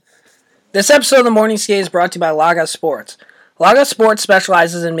This episode of the Morning Skate is brought to you by Laga Sports. Laga Sports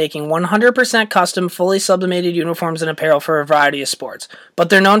specializes in making 100% custom, fully sublimated uniforms and apparel for a variety of sports, but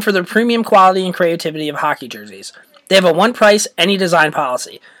they're known for their premium quality and creativity of hockey jerseys. They have a one price, any design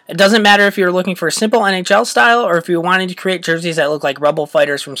policy. It doesn't matter if you're looking for a simple NHL style or if you're wanting to create jerseys that look like Rebel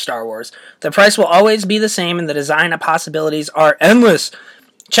fighters from Star Wars. The price will always be the same and the design possibilities are endless.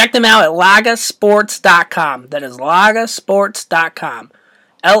 Check them out at lagasports.com. That is lagasports.com.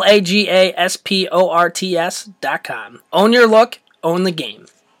 LAGASPORTS.com. Own your look, own the game.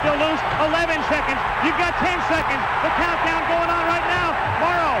 Still loose, 11 seconds. You've got 10 seconds. The countdown going on right now.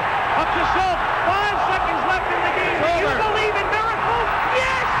 Morrow up to Schultz. 5 seconds left in the game. Do you believe in miracles?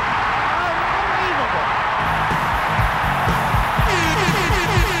 Yes! Unbelievable.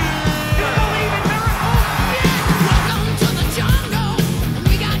 You believe in miracles? Yes! Welcome to the jungle.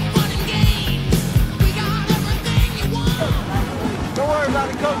 We got fun and games. We got everything you want. Don't worry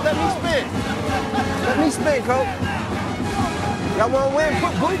about it, Coach. Let me spin. Let me spin, Coach. Y'all want to win?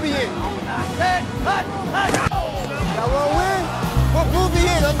 Put Booby in. Y'all want to win? Put Booby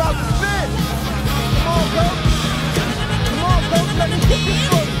in. I'm about to spin. Come on, Coach. Come on, Coach. Let me get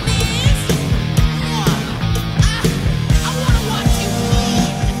this one. I wanna watch you.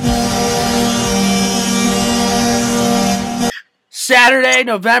 Saturday,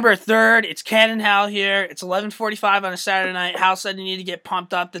 November 3rd. It's Ken and Hal here. It's 11:45 on a Saturday night. Hal said you need to get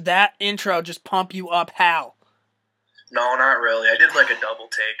pumped up. Did that intro just pump you up, Hal? No, not really. I did like a double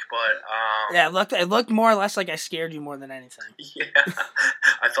take, but Yeah, it looked more or less like I scared you more than anything. yeah,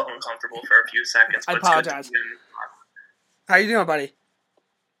 I felt uncomfortable for a few seconds. I But it's good to apologize. be in. How you doing, buddy?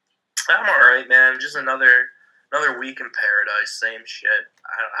 I'm all right, man. Just another week in paradise. Same shit.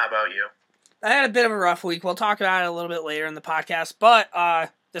 How about you? I had a bit of a rough week. We'll talk about it a little bit later in the podcast, but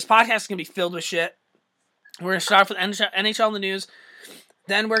this podcast is going to be filled with shit. We're going to start with NHL in the news.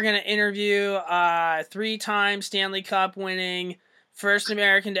 Then we're going to interview 3-time Stanley Cup winning, first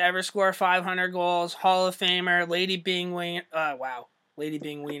American to ever score 500 goals, Hall of Famer, Lady Bing winner,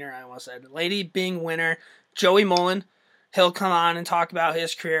 Joey Mullen. He'll come on and talk about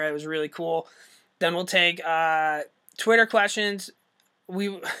his career. It was really cool. Then we'll take Twitter questions. We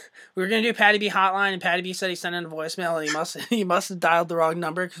were going to do Patty B hotline, and Patty B said he sent in a voicemail, and he must have dialed the wrong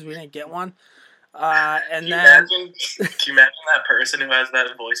number because we didn't get one. And Can you then... imagine that person who has that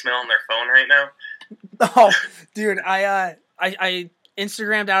voicemail on their phone right now? Oh, dude, I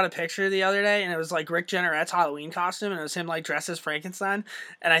Instagrammed out a picture the other day, and it was like Rick Jenneret's Halloween costume, and it was him like dressed as Frankenstein.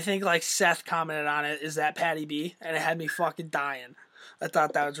 And I think like Seth commented on it, "Is that Patty B?" And it had me fucking dying. I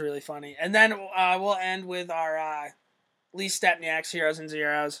thought that was really funny. And then we'll end with our Lee Stepniak's Heroes and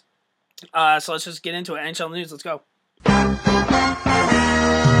Zeros. So let's just get into it. NHL news. Let's go.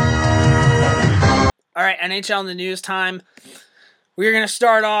 All right, NHL in the news time. We're going to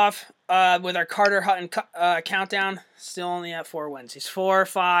start off with our Carter Hutton countdown. Still only at 4 wins. He's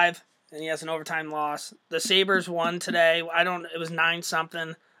 4-5, and he has an overtime loss. The Sabres won today. It was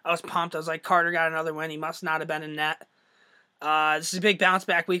 9-something. I was pumped. I was like, Carter got another win. He must not have been in net. This is a big bounce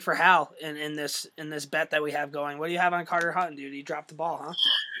back week for Hal in this bet that we have going. What do you have on Carter Hutton, dude? He dropped the ball, huh?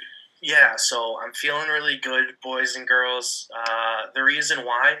 Yeah, so I'm feeling really good, boys and girls. The reason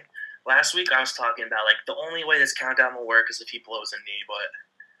why, last week I was talking about, like, the only way this countdown will work is if he blows a knee, but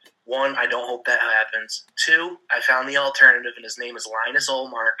 1, I don't hope that happens. 2, I found the alternative, and his name is Linus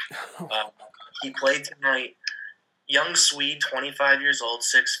Ullmark. He played tonight. Young Swede, 25 years old,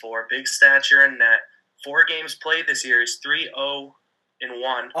 6'4", big stature and net. 4 games played this year. He's 3-0-1.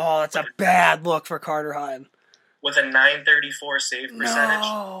 Oh, that's a bad look for Carter Hutton. With a .934 save percentage.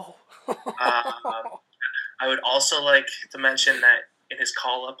 No. I would also like to mention that in his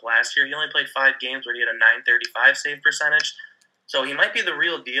call-up last year, he only played 5 games where he had a .935 save percentage. So he might be the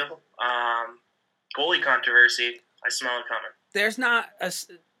real deal. Goalie controversy, I smell it coming.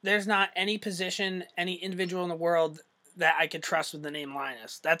 There's not any position, any individual in the world that I could trust with the name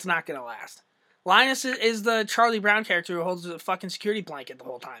Linus. That's not going to last. Linus is the Charlie Brown character who holds a fucking security blanket the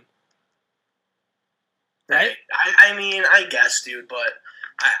whole time. Right? I mean, I guess, dude, but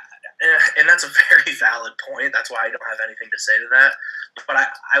and that's a very valid point. That's why I don't have anything to say to that. But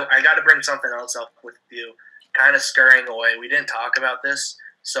I got to bring something else up with you, kind of scurrying away. We didn't talk about this,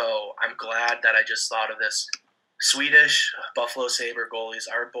 so I'm glad that I just thought of this. Swedish Buffalo Sabre goalies,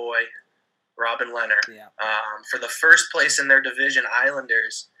 our boy Robin Lehner, for the first place in their division,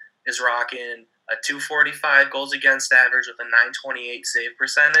 Islanders is rocking a .245 goals against average with a .928 save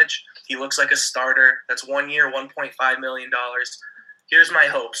percentage. He looks like a starter. That's 1 year, $1.5 million. Here's my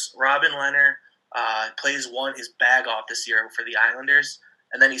hopes. Robin Lehner plays his bag off this year for the Islanders,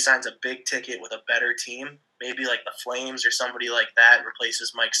 and then he signs a big ticket with a better team maybe like the Flames or somebody like that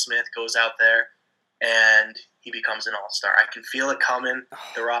replaces Mike Smith, goes out there, and he becomes an all-star. I can feel it coming.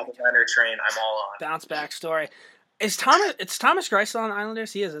 The Robin Leonard train, I'm all on. Bounce back story. It's Thomas Greiss still on the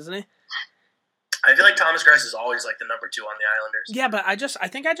Islanders? He is, isn't he? I feel like Thomas Greiss is always like the number 2 on the Islanders. Yeah, but I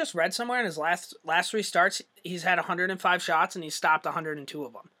think I just read somewhere in his last 3 starts, he's had 105 shots and he's stopped 102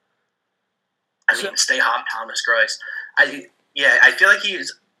 of them. I mean, stay hot, Thomas Greiss. I feel like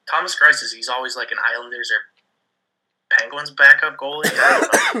Thomas Greiss he's always like an Islanders or Penguins backup goalie. I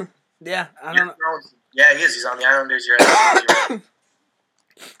don't know. Yeah, I don't know. Yeah, he is. He's on the Islanders. You're right.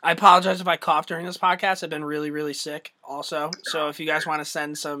 I apologize if I coughed during this podcast. I've been really, really sick also. So if you guys want to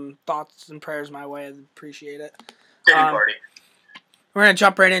send some thoughts and prayers my way, I'd appreciate it. Pity party. We're going to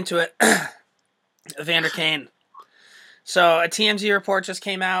jump right into it. Evander Kane. So a TMZ report just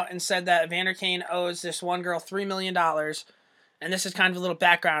came out and said that Evander Kane owes this one girl $3 million. And this is kind of a little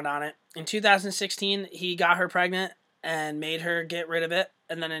background on it. In 2016, he got her pregnant and made her get rid of it.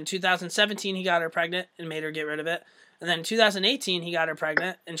 And then in 2017, he got her pregnant and made her get rid of it. And then in 2018, he got her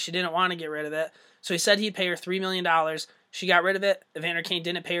pregnant, and she didn't want to get rid of it. So he said he'd pay her $3 million. She got rid of it. Evander Kane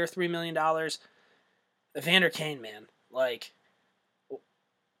didn't pay her $3 million. Evander Kane, man. Like,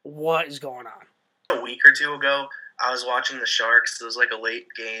 what is going on? A week or two ago, I was watching the Sharks. It was like a late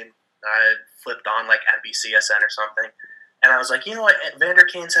game. I flipped on like NBCSN or something. And I was like, you know what? Evander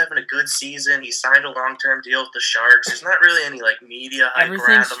Kane's having a good season. He signed a long-term deal with the Sharks. There's not really any like media hype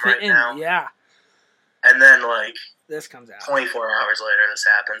around him right now. Yeah. And then like this comes out 24 hours later, this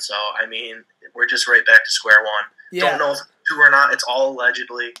happened. So I mean, we're just right back to square one. Yeah. Don't know if it's true or not. It's all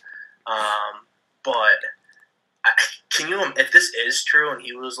allegedly. But if this is true, and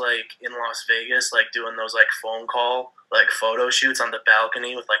he was like in Las Vegas, like doing those like phone call like photo shoots on the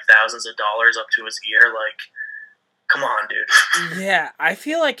balcony with like thousands of dollars up to his ear, like. Come on, dude. Yeah, I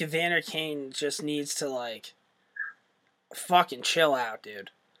feel like Evander Kane just needs to, like, fucking chill out,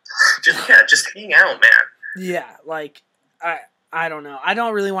 dude. Just hang out, man. Yeah, like, I don't know. I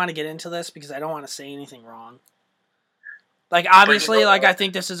don't really want to get into this because I don't want to say anything wrong. Like, obviously, like, I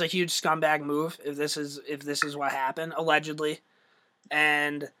think this is a huge scumbag move if this is what happened, allegedly.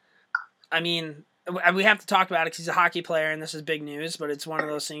 And, I mean, we have to talk about it because he's a hockey player and this is big news, but it's one of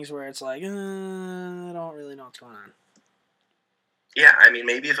those things where it's like, I don't really know what's going on. Yeah, I mean,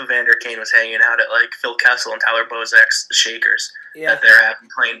 maybe if Evander Kane was hanging out at, like, Phil Kessel and Tyler Bozak's Shakers that they're having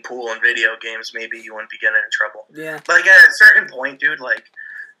playing pool and video games, maybe you wouldn't be getting in trouble. Yeah. But, again, at a certain point, dude, like,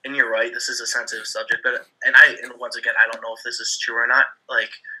 and you're right, this is a sensitive subject, but, and once again, I don't know if this is true or not,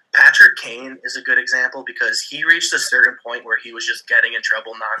 like, Patrick Kane is a good example because he reached a certain point where he was just getting in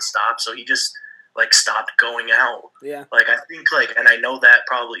trouble nonstop, so he just, like, stopped going out. Yeah. Like, I think, like, and I know that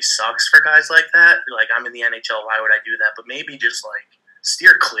probably sucks for guys like that. Like, I'm in the NHL, why would I do that? But maybe just, like,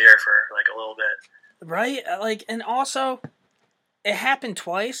 steer clear for, like, a little bit. Right? Like, and also, it happened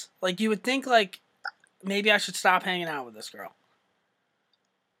twice. Like, you would think, like, maybe I should stop hanging out with this girl.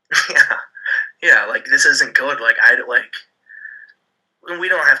 Yeah, like, this isn't good. Like, we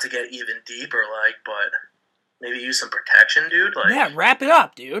don't have to get even deeper, like, but maybe use some protection, dude. Like, yeah, wrap it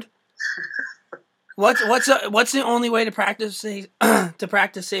up, dude. What's the only way to practice safe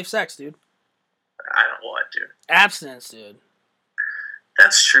sex, dude? I don't know what, dude. Abstinence, dude.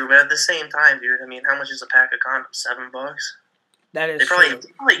 That's true, but at the same time, dude, I mean, how much is a pack of condoms? $7? That is They true.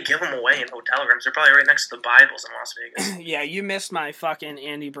 probably give them away in hotel rooms. They're probably right next to the Bibles in Las Vegas. Yeah, you missed my fucking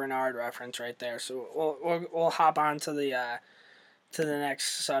Andy Bernard reference right there. So we'll hop on to the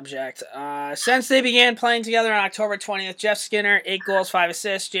next subject. Since they began playing together on October 20th, Jeff Skinner 8 goals, 5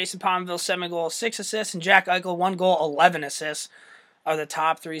 assists, Jason Pominville 7 goals, 6 assists, and Jack Eichel 1 goal, 11 assists are the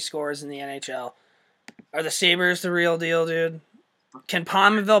top 3 scorers in the NHL. Are the Sabres the real deal, dude? Can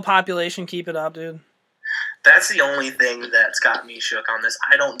Pominville population keep it up, dude? That's the only thing that's got me shook on this.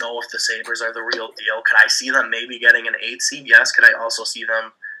 I don't know if the Sabres are the real deal. Could I see them maybe getting an 8 seed? Yes. Could I also see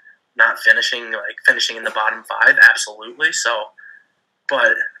them not finishing in the bottom 5? Absolutely. So,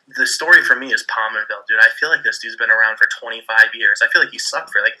 but the story for me is Pominville, dude. I feel like this dude's been around for 25 years. I feel like he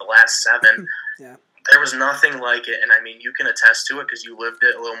sucked for like the last 7. Yeah. There was nothing like it, and I mean, you can attest to it because you lived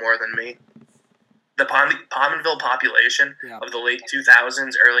it a little more than me. The Pominville population of the late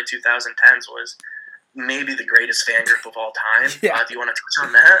 2000s, early 2010s was maybe the greatest fan group of all time. Yeah. Do you want to touch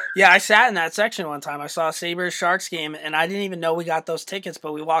on that? Yeah, I sat in that section one time. I saw a Sabres-Sharks game, and I didn't even know we got those tickets,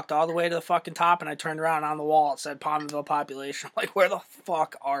 but we walked all the way to the fucking top, and I turned around on the wall. It said Pominville population. I'm like, where the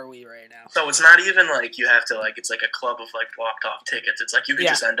fuck are we right now? So it's not even like you have to, like, it's like a club of, like, walked-off tickets. It's like you could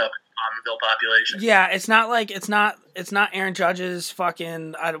just end up in Pominville population. Yeah, it's not like, it's not Aaron Judge's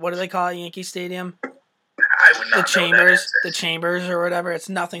fucking, what do they call it, Yankee Stadium? I would not know The Chambers or whatever. It's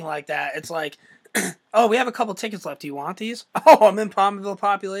nothing like that. It's like Oh, we have a couple tickets left. Do you want these? Oh, I'm in Palmerville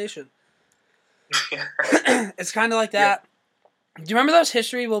population. It's kind of like that. Do you remember those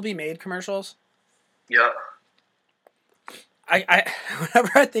History Will Be Made commercials? Yeah. I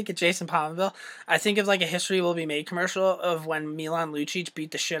whenever I think of Jason Palmerville, I think of like a History Will Be Made commercial of when Milan Lucic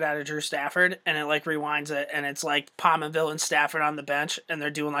beat the shit out of Drew Stafford, and it like rewinds it, and it's like Palmerville and Stafford on the bench, and they're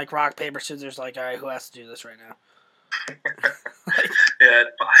doing like rock paper scissors. Like, all right, who has to do this right now? Yeah,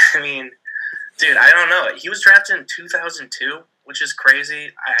 I mean, dude, I don't know. He was drafted in 2002, which is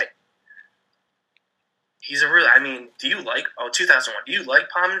crazy. He's a really. I mean, do you like? 2001. Do you like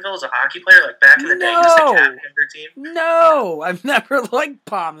Palmerville as a hockey player? Like back in the day, he was the captain of their team. No, I've never liked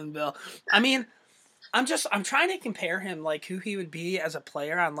Palmerville. I mean, I'm trying to compare him like who he would be as a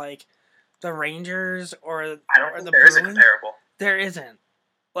player on like the Rangers or I don't or think the there is a Bruins. comparable. There isn't.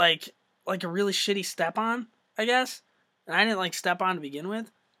 Like a really shitty step on, I guess. And I didn't like step on to begin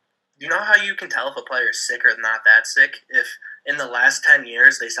with. You know how you can tell if a player is sick or not that sick? If in the last 10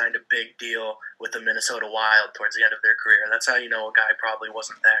 years they signed a big deal with the Minnesota Wild towards the end of their career. That's how you know a guy probably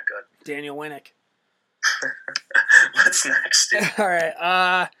wasn't that good. Daniel Winnick. What's next, dude? All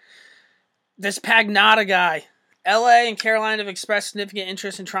right. This Pagnotta guy. LA and Carolina have expressed significant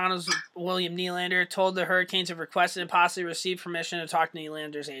interest in Toronto's William Nylander. Told the Hurricanes have requested and possibly received permission to talk to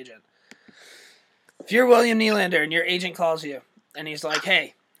Nylander's agent. If you're William Nylander and your agent calls you and he's like,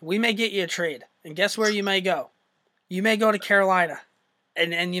 hey, we may get you a trade. And guess where you may go? You may go to Carolina.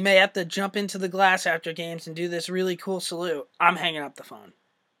 And you may have to jump into the glass after games and do this really cool salute. I'm hanging up the phone.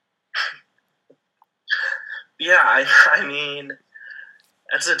 Yeah, I mean,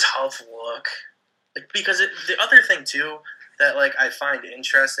 that's a tough look. Because the other thing, too, that like I find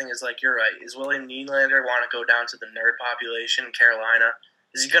interesting is, like, you're right. Is William Nylander want to go down to the nerd population in Carolina?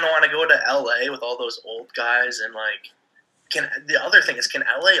 Is he going to want to go to L.A. with all those old guys? And, like, the other thing is, can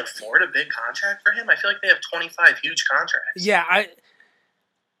L.A. afford a big contract for him? I feel like they have 25 huge contracts. Yeah,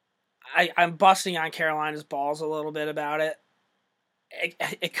 I'm busting on Carolina's balls a little bit about it.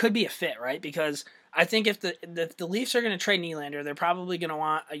 It could be a fit, right? Because I think if the Leafs are going to trade Nylander, they're probably going to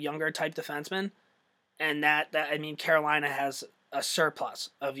want a younger type defenseman. And that I mean, Carolina has a surplus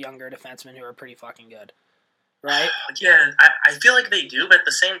of younger defensemen who are pretty fucking good, right? Yeah, I feel like they do, but at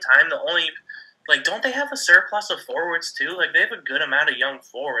the same time, don't they have a surplus of forwards too? Like, they have a good amount of young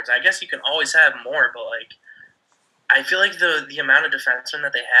forwards. I guess you can always have more, but like, I feel like the amount of defensemen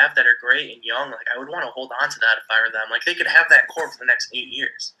that they have that are great and young, like, I would want to hold on to that if I were them. Like, they could have that core for the next 8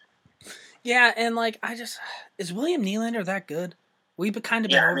 years. Yeah, and like, is William Nylander that good? We've kind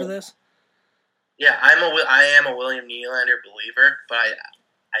of been over this. Yeah, I am a William Nylander believer, but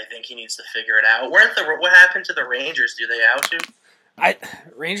I think he needs to figure it out. What happened to the Rangers? Do they out to?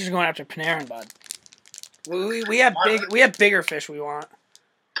 Rangers are going after Panarin, bud. We have bigger fish we want.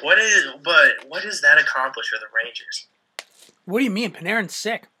 What does that accomplish for the Rangers? What do you mean? Panarin's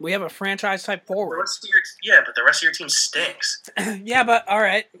sick. We have a franchise type forward. But the rest of your team stinks. Yeah, but all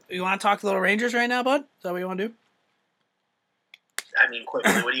right. You want to talk Little Rangers right now, bud? Is that what you want to do? I mean,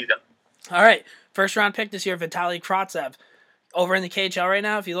 quickly, what do you got? All right. First round pick this year, Vitaly Kravtsov. Over in the KHL right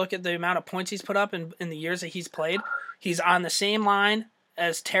now, if you look at the amount of points he's put up in the years that he's played, he's on the same line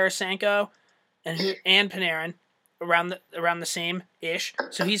as Tarasenko and Panarin, around the same-ish.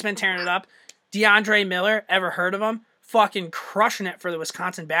 So he's been tearing it up. DeAndre Miller, ever heard of him? Fucking crushing it for the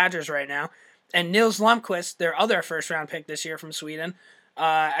Wisconsin Badgers right now. And Nils Lundqvist, their other first-round pick this year from Sweden,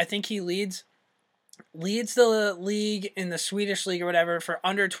 I think he leads the league in the Swedish league or whatever for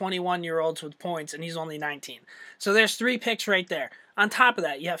under 21-year-olds with points, and he's only 19. So there's 3 picks right there. On top of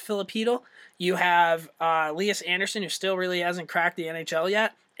that, you have Filipino, you have Elias Anderson, who still really hasn't cracked the NHL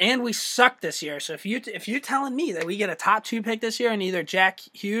yet, and we suck this year. So if you're telling me that we get a top 2 pick this year in either Jack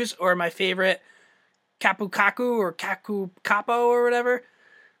Hughes or my favorite Kapu or Kaku Capo or whatever,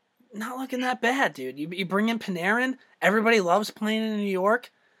 not looking that bad, dude. You bring in Panarin, everybody loves playing in New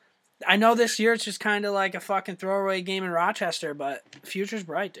York. I know this year it's just kind of like a fucking throwaway game in Rochester, but the future's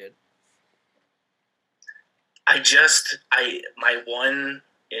bright, dude. My one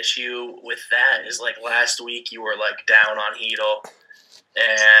issue with that is, like, last week you were, like, down on Hedel.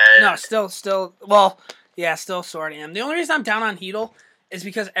 And No, still sort of am. The only reason I'm down on Hedel is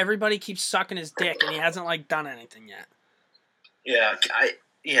because everybody keeps sucking his dick and he hasn't, like, done anything yet.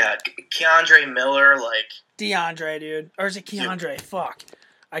 Keandre Miller, like... DeAndre, dude. Or is it Keandre? Fuck.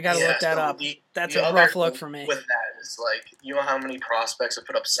 I gotta look that up. That's the a rough look for me. With that is, like, you know how many prospects have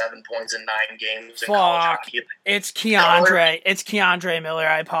put up 7 points in 9 games in college hockey? It's Keandre. It's Keandre Miller.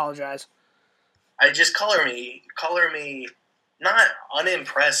 I apologize. I just color me not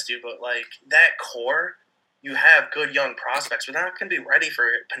unimpressed, dude, but, like, that core you have good young prospects, but they're not going to be ready for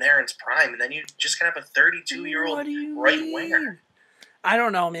Panarin's prime, and then you're just going to have a 32-year-old right winger. I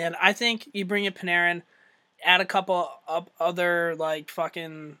don't know, man. I think you bring in Panarin, add a couple of other, like,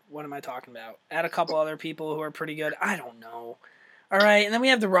 fucking, what am I talking about? Add a couple other people who are pretty good. I don't know. All right, and then we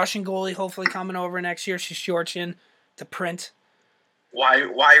have the Russian goalie hopefully coming over next year. She's Shortchin to print. Why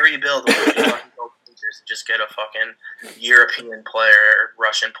rebuild and just get a fucking European player,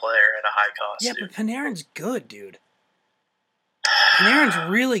 Russian player at a high cost? Yeah, dude. but Panarin's good, dude. Panarin's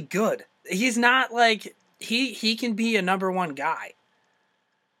really good. He's not like he can be a number one guy.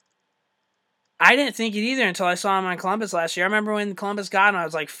 I didn't think it either until I saw him on Columbus last year. I remember when Columbus got him, I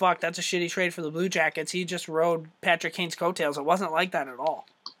was like, fuck, that's a shitty trade for the Blue Jackets. He just rode Patrick Kane's coattails. It wasn't like that at all.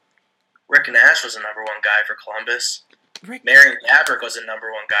 Rick Nash was a number one guy for Columbus. Marion Gaborik was a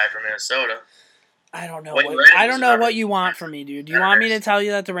number one guy for Minnesota. I don't know. Wayne I don't know Gretzky's what you want from me, dude. Do you want me to tell you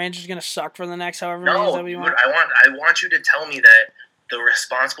that the Rangers are going to suck for the next however many years No, that we dude, want? I want you to tell me that the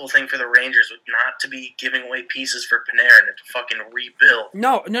responsible thing for the Rangers would not to be giving away pieces for Panarin and to fucking rebuild.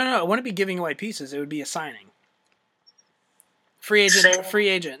 No. It wouldn't be giving away pieces. It would be a signing. Free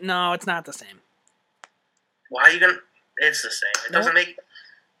agent. No, it's not the same. Why are you going to... It's the same. It doesn't Nope. make...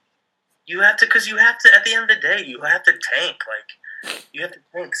 You have to... Because you have to... At the end of the day, you have to tank. Like, you have to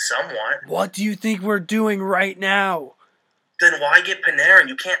tank somewhat. What do you think we're doing right now? Then why get Panarin?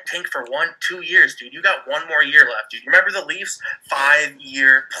 You can't tank for 1-2 years, dude. You got one more year left, dude. Remember the Leafs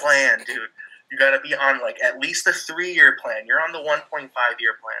 5-year plan, dude. You got to be on like at least a 3-year plan. You're on the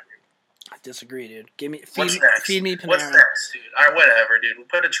 1.5-year plan, dude. I disagree, dude. What's next? Feed me Panarin. What's next, dude? All right, whatever, dude. We'll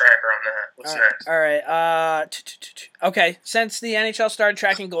put a tracker on that. What's next? All right. Okay. Since the NHL started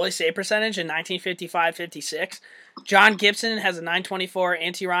tracking goalie save percentage in 1955-56, John Gibson has a 924,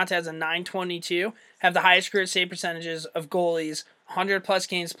 Antti Raanta has a 922, have the highest career save percentages of goalies, 100-plus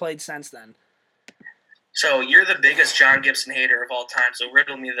games played since then. So you're the biggest John Gibson hater of all time, so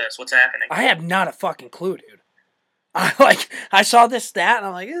riddle me this. What's happening? I have not a fucking clue, dude. I saw this stat, and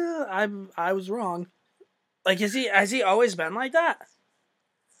I'm like, I was wrong. Like, has he always been like that?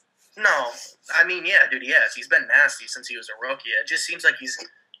 No. I mean, yeah, dude, he has. He's been nasty since he was a rookie. It just seems like he's...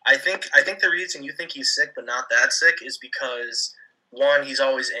 I think the reason you think he's sick but not that sick is because, one, he's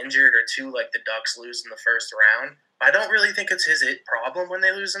always injured, or two, like the Ducks lose in the first round. I don't really think it's his problem when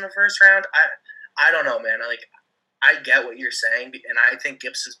they lose in the first round. I don't know, man. Like, I get what you're saying, and I think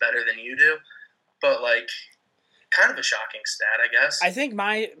Gibson's better than you do, but, like, kind of a shocking stat, I guess. I think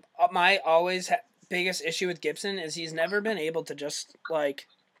my biggest issue with Gibson is he's never been able to just, like,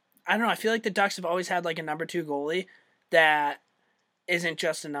 I don't know, I feel like the Ducks have always had, like, a number 2 goalie that isn't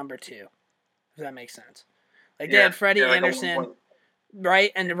just a number 2, if that makes sense. Like, they had Freddie Anderson,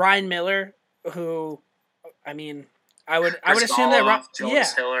 right, and Ryan Miller, who, I mean, I would assume that,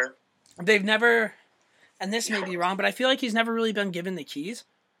 Hiller. They've never, and this may be wrong, but I feel like he's never really been given the keys.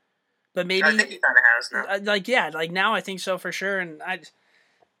 But maybe, I think he kind of has now. Now I think so for sure, and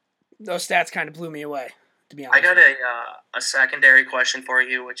those stats kind of blew me away, to be honest. I got a secondary question for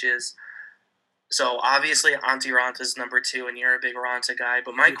you, which is, so obviously Antti Ranta's number 2, and you're a big Ranta guy,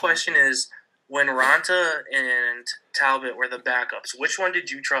 but my question is, when Ranta and Talbot were the backups, which one did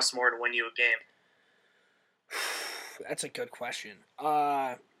you trust more to win you a game? That's a good question.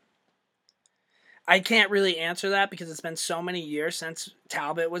 I can't really answer that because it's been so many years since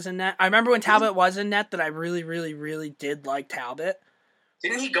Talbot was in net. I remember when Talbot was in net that I really, really, really did like Talbot.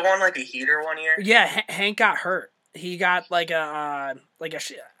 Didn't he go on like a heater one year? Yeah, Hank got hurt. He got I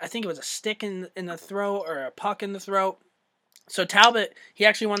think it was a stick in the throat or a puck in the throat. So Talbot, he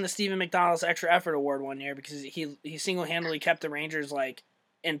actually won the Stephen McDonald's Extra Effort Award one year because he single-handedly kept the Rangers like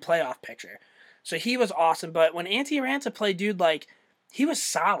in playoff picture. So he was awesome. But when Antti Raanta played, dude, like he was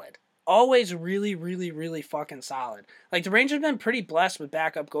solid. Always really, really, really fucking solid. Like, the Rangers have been pretty blessed with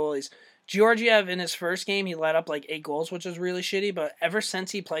backup goalies. Georgiev, in his first game, he let up, like, 8 goals, which was really shitty, but ever since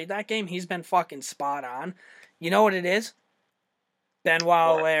he played that game, he's been fucking spot on. You know what it is?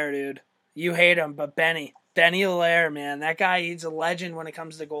 Benoit Allaire, dude. You hate him, but Benny Allaire, man. That guy, he's a legend when it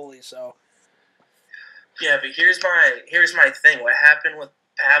comes to goalies, so. Yeah, but here's my thing. What happened with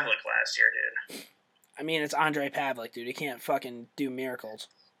Pavlik last year, dude? I mean, it's Andre Pavlik, dude. He can't fucking do miracles.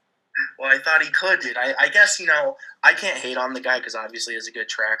 Well, I thought he could, dude. I guess, I can't hate on the guy because obviously he has a good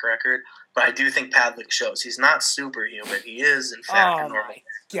track record, but I do think Pavlik shows. He's not superhuman. He is, in fact, a normal. My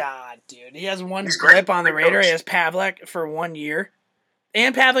God, dude. He has one He's grip great. on the Raider. He has Pavlik for 1 year.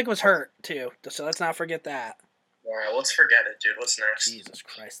 And Pavlik was hurt, too, so let's not forget that. All right, let's forget it, dude. What's next? Jesus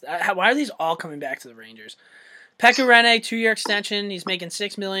Christ. Why are these all coming back to the Rangers? Pekka Rinne, 2-year extension. He's making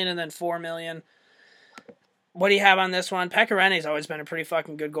 $6 million and then $4 million. What do you have on this one? Pecorene's always been a pretty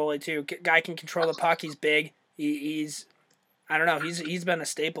fucking good goalie too. Guy can control the puck. He's big. He's I don't know. He's been a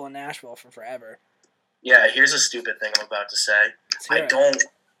staple in Nashville for forever. Yeah, here's a stupid thing I'm about to say. Let's hear it.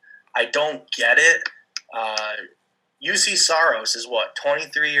 I don't get it. UC Saros is what,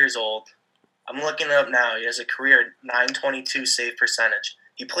 23 years old. I'm looking it up now. He has a career 922 save percentage.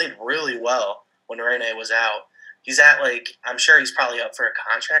 He played really well when Rene was out. He's at, like, I'm sure he's probably up for a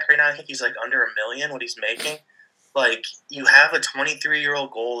contract right now. I think he's, like, under $1 million, what he's making. Like, you have a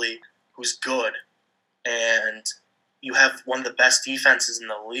 23-year-old goalie who's good, and you have one of the best defenses in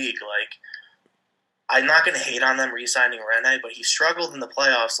the league. Like, I'm not going to hate on them re-signing Rene, but he struggled in the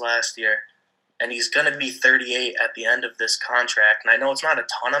playoffs last year, and he's going to be 38 at the end of this contract. And I know it's not a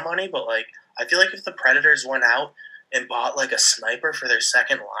ton of money, but, like, I feel like if the Predators went out and bought, like, a sniper for their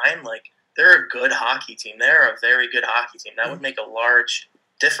second line, like, they're a good hockey team. They're a very good hockey team. That would make a large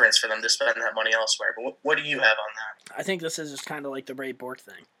difference for them to spend that money elsewhere. But what do you have on that? I think this is just kind of like the Ray Bork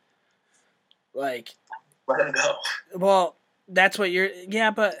thing. Like, Let him go. well, that's what you're.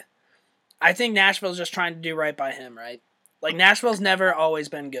 Yeah, but I think Nashville's just trying to do right by him, right? Like, Nashville's never always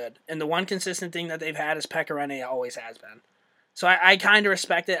been good, and the one consistent thing that they've had is Pecorine always has been. So I kind of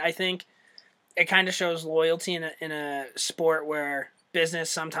respect it. I think it kind of shows loyalty in a sport where business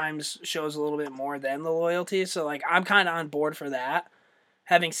sometimes shows a little bit more than the loyalty. So, like, I'm kind of on board for that.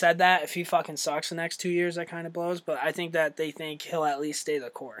 Having said that, if he fucking sucks the next 2 years, that kind of blows. But I think that they think he'll at least stay the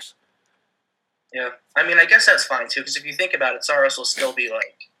course. Yeah. I mean, I guess that's fine, too, because if you think about it, Saros will still be,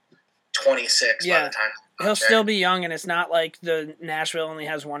 like, 26 by the time. He'll still be young, and it's not like the Nashville only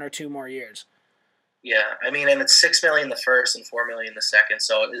has 1 or 2 more years. Yeah, I mean, and it's $6 million the first and $4 million the second.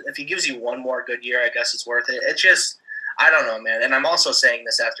 So if he gives you one more good year, I guess it's worth it. It's just, I don't know, man. And I'm also saying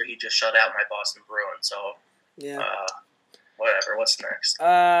this after he just shut out my Boston Bruins. So, Yeah. Whatever. What's next?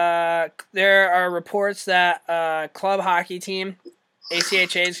 There are reports that club hockey team,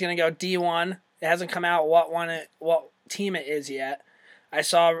 ACHA, is going to go D1. It hasn't come out what team it is yet. I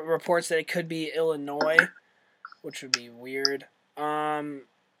saw reports that it could be Illinois, which would be weird.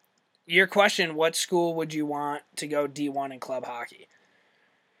 Your question, what school would you want to go D1 in club hockey?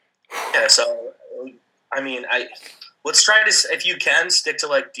 Yeah, so, I mean, let's try to, if you can, stick to,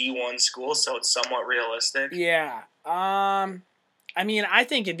 like, D1 schools so it's somewhat realistic. Yeah. I mean, I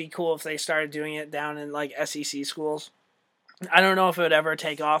think it'd be cool if they started doing it down in, like, SEC schools. I don't know if it would ever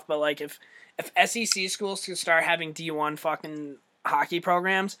take off, but, like, if SEC schools could start having D1 fucking hockey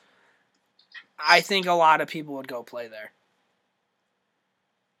programs, I think a lot of people would go play there.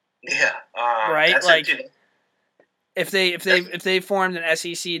 Yeah. Right? Like, if they formed an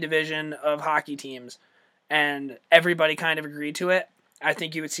SEC division of hockey teams and everybody kind of agreed to it, I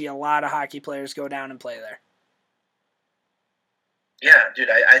think you would see a lot of hockey players go down and play there. Yeah, dude,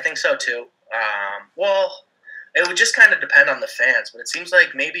 I think so too. Well, it would just kind of depend on the fans, but it seems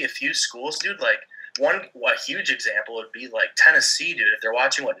like maybe a few schools, dude, like, a huge example would be, like, Tennessee, dude. If they're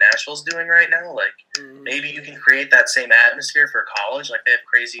watching what Nashville's doing right now, like, maybe you can create that same atmosphere for college. Like, they have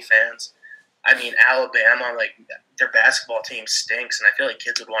crazy fans. I mean, Alabama, like, their basketball team stinks, and I feel like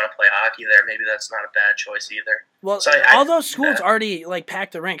kids would want to play hockey there. Maybe that's not a bad choice either. Well, so all those schools already, like,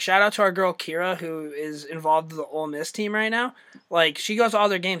 packed the rink. Shout out to our girl Kira, who is involved with the Ole Miss team right now. Like, she goes to all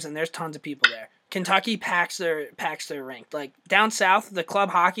their games, and there's tons of people there. Kentucky packs their rink. Like, down south, the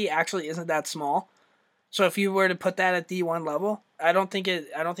club hockey actually isn't that small. So if you were to put that at D1 level, I don't think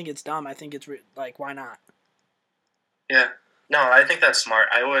it's dumb. I think it's like, why not? Yeah, no, I think that's smart.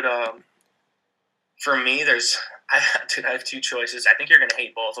 I would. For me, I have two choices. I think you're gonna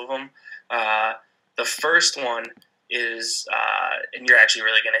hate both of them. The first one is, and you're actually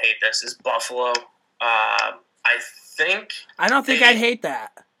really gonna hate this, is Buffalo. I don't think I'd hate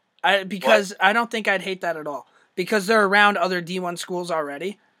that. I don't think I'd hate that at all because they're around other D1 schools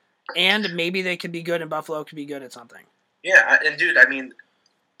already. And maybe they could be good, and Buffalo could be good at something. Yeah, and dude, I mean,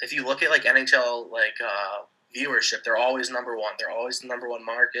 if you look at, like, NHL, like, viewership, they're always number one. They're always the number one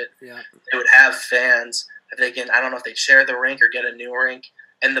market. Yeah. They would have fans. If they can, I don't know if they'd share the rink or get a new rink.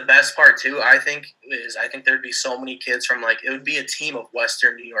 And the best part, too, I think there'd be so many kids from, like, it would be a team of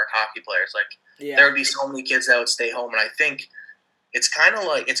Western New York hockey players. Like, there would be so many kids that would stay home, and I think it's kind of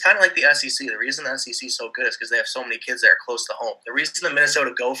like the SEC. The reason the SEC is so good is because they have so many kids that are close to home. The reason the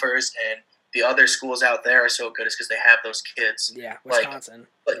Minnesota Gophers and the other schools out there are so good is because they have those kids. Yeah, Wisconsin.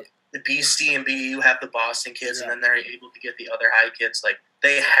 Like the BC and BU have the Boston kids, and then they're able to get the other high kids. Like,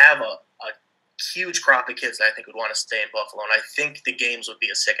 they have a huge crop of kids that I think would want to stay in Buffalo, and I think the games would be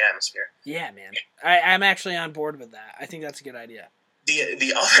a sick atmosphere. Yeah, man. I'm actually on board with that. I think that's a good idea.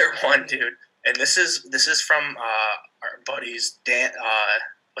 The other one, dude, and this is from our buddies Dan.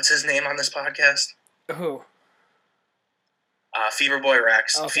 What's his name on this podcast? Who? Fever Boy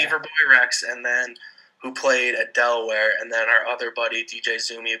Rex. Okay. Fever Boy Rex, and then who played at Delaware, and then our other buddy, DJ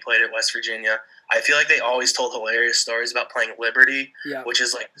Zumi, who played at West Virginia. I feel like they always told hilarious stories about playing Liberty, Yeah. which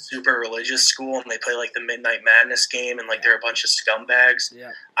is like a super religious school, and they play like the Midnight Madness game, and like they're a bunch of scumbags.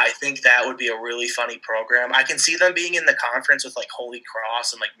 Yeah. I think that would be a really funny program. I can see them being in the conference with like Holy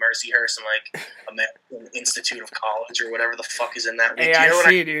Cross and like Mercyhurst and like American Institute of College or whatever the fuck is in that league. Do you know what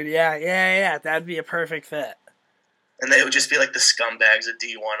AIC, dude. Yeah. That'd be a perfect fit. And they would just be like the scumbags at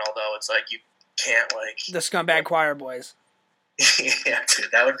D1, although it's like you can't like The scumbag choir boys. yeah,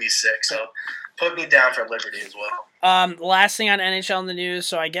 dude, that would be sick. So put me down for Liberty as well. Last thing on NHL in the news,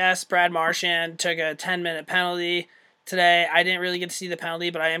 so I guess Brad Marchand took a 10-minute penalty today. I didn't really get to see the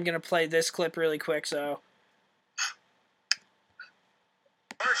penalty, but I am going to play this clip really quick, so.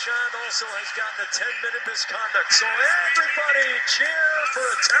 Marchand also has gotten a 10-minute misconduct, so everybody cheer for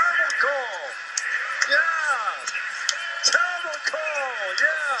a terrible call. Yeah! Terrible call,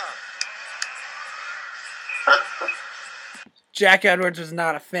 yeah! Jack Edwards was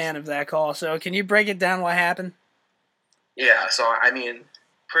not a fan of that call, so can you break it down what happened? Yeah, so I mean,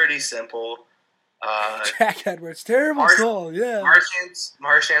 pretty simple. Jack Edwards, terrible call, yeah.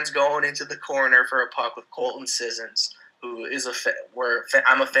 Marchand's going into the corner for a puck with Colton Sissons, who is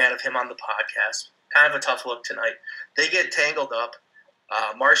I'm a fan of him on the podcast. Kind of a tough look tonight. They get tangled up.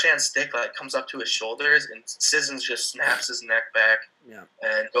 Marchand's stick comes up to his shoulders, and Sissons just snaps his neck back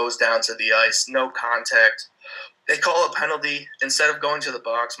and goes down to the ice. No contact. They call a penalty. Instead of going to the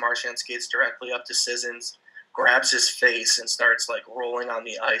box, Marchand skates directly up to Sissons, grabs his face, and starts rolling on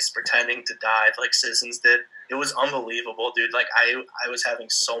the ice, pretending to dive like Sissons did. It was unbelievable, dude. I was having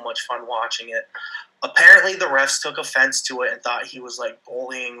so much fun watching it. Apparently, the refs took offense to it and thought he was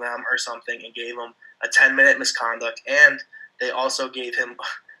bullying them or something, and gave him a 10-minute misconduct. And they also gave him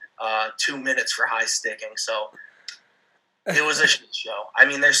 2 minutes for high sticking. So it was a shit show. I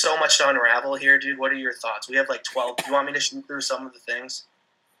mean, there's so much to unravel here, dude. What are your thoughts? We have 12. Do you want me to shoot through some of the things?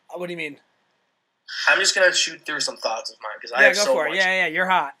 What do you mean? I'm just going to shoot through some thoughts of mine because I Yeah, have go so for much. it. Yeah, you're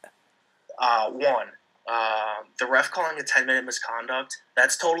hot. One, the ref calling a 10-minute misconduct,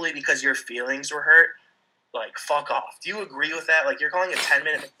 that's totally because your feelings were hurt. Fuck off. Do you agree with that? You're calling a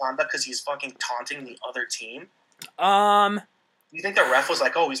 10-minute misconduct because he's fucking taunting the other team? You think the ref was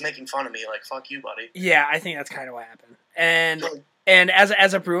oh, he's making fun of me? Fuck you, buddy. Yeah, I think that's kind of what happened. And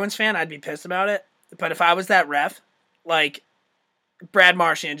as a Bruins fan, I'd be pissed about it. But if I was that ref, Brad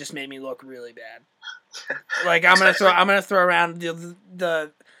Marchand just made me look really bad. I'm gonna throw around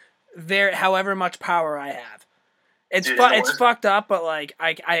the however much power I have. It's fucked up, but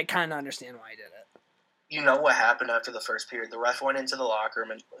I kind of understand why I did it. You know what happened after the first period? The ref went into the locker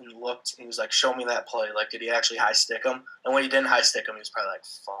room and looked, and he was show me that play. Did he actually high stick him? And when he didn't high stick him, he was probably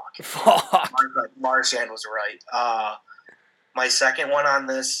fuck. Marchand was right. My second one on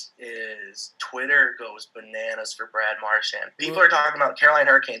this is Twitter goes bananas for Brad Marchand. People are talking about, Carolina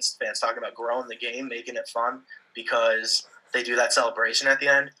Hurricanes fans talking about growing the game, making it fun, because they do that celebration at the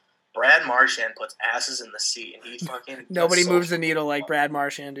end. Brad Marchand puts asses in the seat, and he fucking... Nobody moves the needle like Brad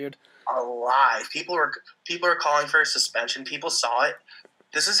Marchand, dude. Alive. People are calling for a suspension. People saw it.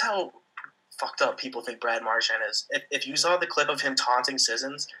 This is how fucked up people think Brad Marchand is. If you saw the clip of him taunting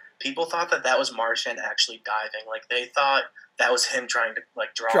Sissons, people thought that was Marchand actually diving. They thought that was him trying to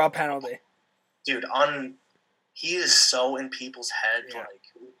draw a penalty. Dude, he is so in people's head. Yeah.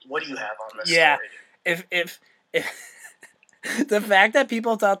 What do you have on this? Yeah. Story? If the fact that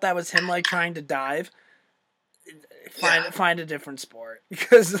people thought that was him trying to dive, find a different sport,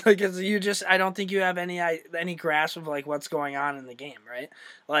 because I don't think you have any grasp of what's going on in the game, right?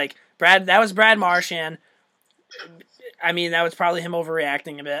 That was Brad Marchand. I mean, that was probably him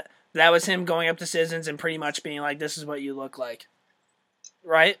overreacting a bit. That was him going up to Sissons and pretty much being this is what you look like.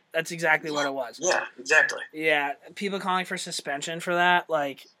 Right? That's exactly what it was. Yeah, exactly. Yeah, people calling for suspension for that,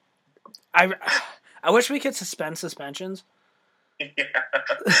 I wish we could suspend suspensions. Yeah.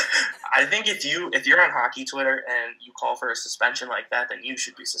 I think if you're on hockey Twitter and you call for a suspension like that, then you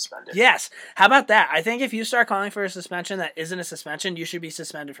should be suspended. Yes. How about that? I think if you start calling for a suspension that isn't a suspension, you should be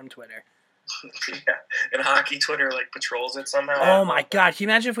suspended from Twitter. Yeah. And hockey Twitter patrols it somehow. Oh my god! Can you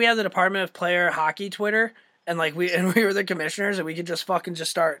imagine if we had the Department of Player Hockey Twitter and we were the commissioners and we could just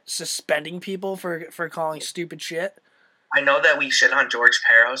start suspending people for calling stupid shit? I know that we shit on George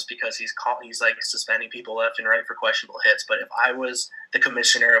Peros because he's suspending people left and right for questionable hits. But if I was the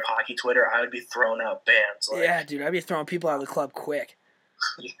commissioner of hockey Twitter, I would be throwing out bans. Yeah, dude, I'd be throwing people out of the club quick.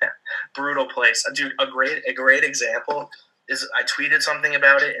 Yeah, brutal place, dude. A great example is I tweeted something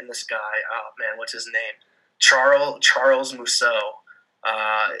about it, and this guy, oh man, what's his name? Charles Mousseau.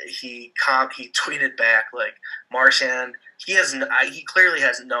 he tweeted back like, Marchand, he clearly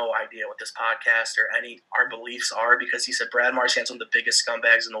has no idea what this podcast or our beliefs are, because he said Brad Marchand's one of the biggest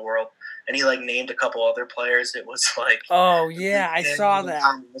scumbags in the world, and he like named a couple other players. It was like, oh yeah, I saw that.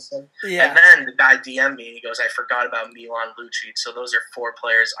 Yeah. And then the guy DM'd me and he goes, I forgot about Milan Lucic. So those are 4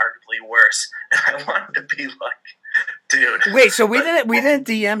 players arguably worse. And I wanted to be like, dude. Wait, so we didn't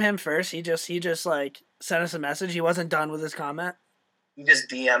DM him first. He just like sent us a message. He wasn't done with his comment. He just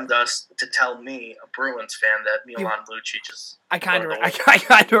DM'd us to tell me, a Bruins fan, that Milan Lucic is. I kind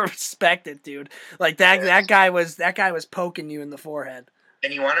of respect it, dude. Like that guy was poking you in the forehead.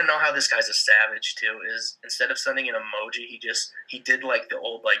 And you want to know how this guy's a savage too? Is instead of sending an emoji, he did like the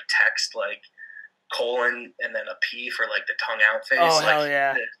old like text like colon and then a P for like the tongue out face. Oh like, hell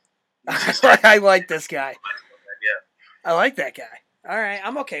yeah! Like, I like this guy. Yeah. I like that guy. All right,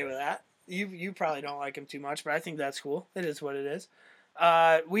 I'm okay with that. You probably don't like him too much, but I think that's cool. It is what it is.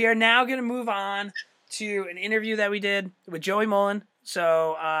 We are now going to move on to an interview that we did with Joey Mullen.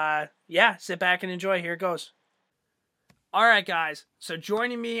 So, yeah, sit back and enjoy. Here it goes. All right, guys. So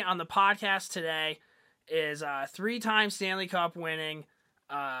joining me on the podcast today is 3-time Stanley Cup winning,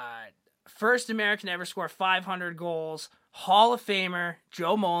 first American ever score 500 goals, Hall of Famer,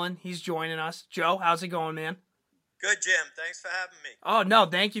 Joe Mullen. He's joining us. Joe, how's it going, man? Good, Jim. Thanks for having me. Oh, no,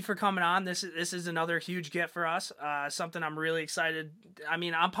 thank you for coming on. This is another huge get for us. Something I'm really excited. I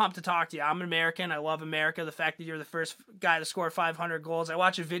mean, I'm pumped to talk to you. I'm an American. I love America. The fact that you're the first guy to score 500 goals. I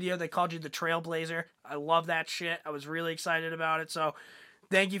watched a video. They called you the Trailblazer. I love that shit. I was really excited about it. So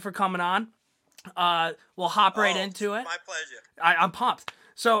thank you for coming on. We'll hop right into it. My pleasure. I'm pumped.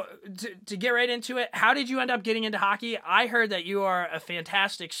 So to get right into it, how did you end up getting into hockey? I heard that you are a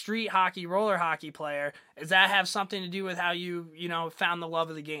fantastic street hockey, roller hockey player. Does that have something to do with how you found the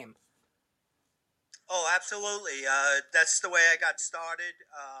love of the game? Oh, absolutely. That's the way I got started.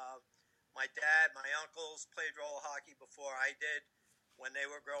 My dad, my uncles played roller hockey before I did when they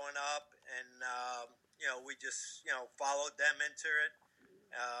were growing up, and we just followed them into it.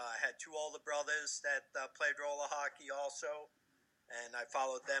 I had 2 older brothers that played roller hockey also. And I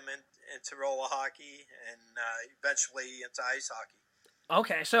followed them into roller hockey and eventually into ice hockey.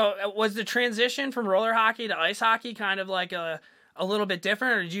 Okay, so was the transition from roller hockey to ice hockey kind of like a little bit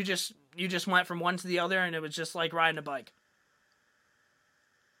different, or did you just went from one to the other and it was just like riding a bike?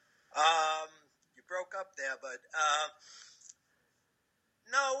 You broke up there, but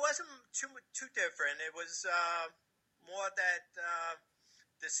no, it wasn't too different. It was more that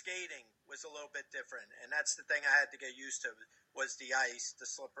the skating was a little bit different, and that's the thing I had to get used to. Was the ice, the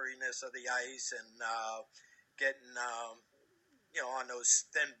slipperiness of the ice, and getting, on those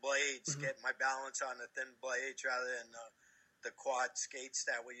thin blades, getting my balance on the thin blades rather than the quad skates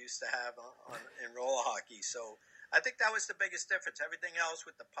that we used to have in roller hockey. So I think that was the biggest difference. Everything else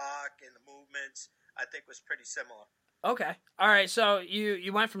with the puck and the movements, I think was pretty similar. Okay. All right, so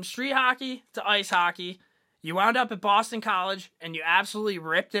you went from street hockey to ice hockey. You wound up at Boston College, and you absolutely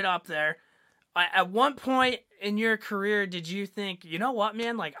ripped it up there. At one point in your career, did you think, you know what,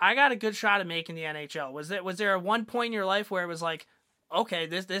 man, like I got a good shot at making the NHL? Was there a one point in your life where it was like, okay,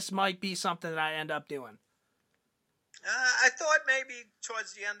 this might be something that I end up doing? I thought maybe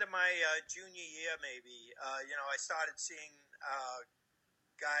towards the end of my junior year, maybe. I started seeing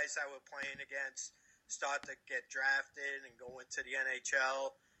guys I were playing against start to get drafted and go into the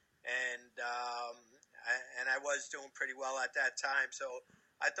NHL, and I was doing pretty well at that time, so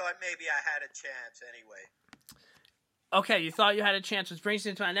I thought maybe I had a chance anyway. Okay, you thought you had a chance, which brings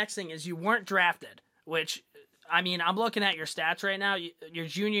me to my next thing, is you weren't drafted, which, I mean, I'm looking at your stats right now. Your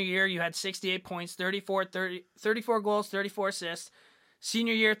junior year, you had 68 points, 34 goals, 34 assists.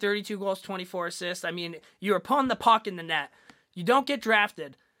 Senior year, 32 goals, 24 assists. I mean, you were pulling the puck in the net. You don't get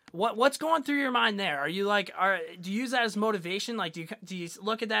drafted. What's going through your mind there? Are you like, do you use that as motivation? Like, do you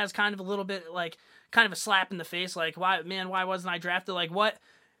look at that as kind of a little bit like, kind of a slap in the face? Like, why wasn't I drafted? Like, what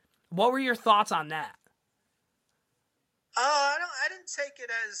were your thoughts on that? I didn't take it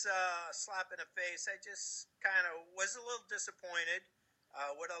as a slap in the face. I just kind of was a little disappointed.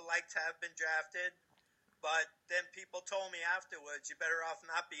 Would have liked to have been drafted, but then people told me afterwards, you're better off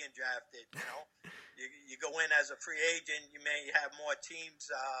not being drafted. You go in as a free agent, you may have more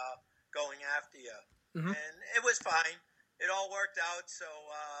teams going after you, and it was fine. It all worked out. So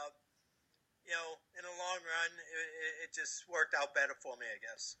in the long run, it just worked out better for me, I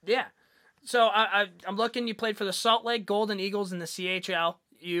guess. Yeah. So I'm looking, you played for the Salt Lake Golden Eagles in the CHL.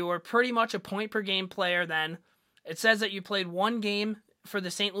 You were pretty much a point-per-game player then. It says that you played 1 game for the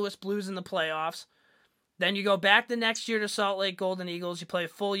St. Louis Blues in the playoffs. Then you go back the next year to Salt Lake Golden Eagles. You play a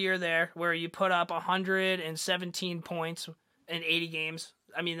full year there where you put up 117 points in 80 games.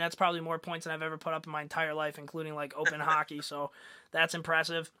 I mean, that's probably more points than I've ever put up in my entire life, including like open hockey. So that's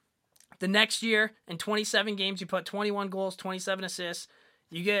impressive. The next year, in 27 games, you put 21 goals, 27 assists.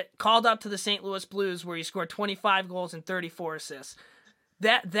 You get called up to the St. Louis Blues, where you scored 25 goals and 34 assists.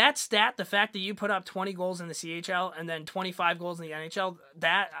 That stat, the fact that you put up 20 goals in the CHL and then 25 goals in the NHL,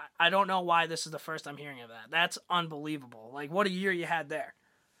 that I don't know why this is the first I'm hearing of that. That's unbelievable. Like, what a year you had there.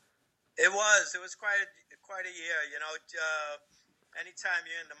 It was quite a year. You know, anytime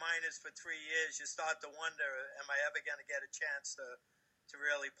you're in the minors for 3 years, you start to wonder, am I ever going to get a chance to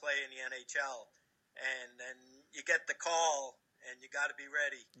really play in the NHL? And then you get the call, and you got to be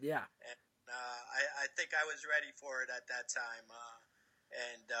ready. Yeah. And I think I was ready for it at that time.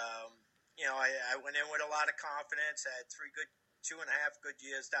 You know, I went in with a lot of confidence. I had 2.5 good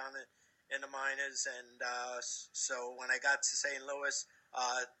years down in the minors, and so when I got to St. Louis,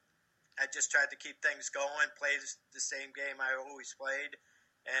 I just tried to keep things going, play the same game I always played,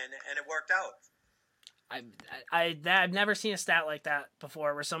 and it worked out. I've never seen a stat like that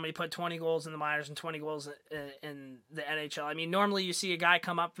before, where somebody put 20 goals in the minors and 20 goals in the NHL. I mean, normally you see a guy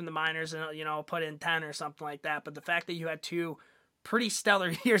come up from the minors and, you know, put in 10 or something like that, but the fact that you had 2 pretty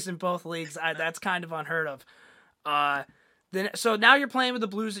stellar years in both leagues, that's kind of unheard of. So now you're playing with the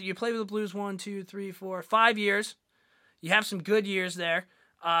Blues. You play with the Blues 5 years. You have some good years there.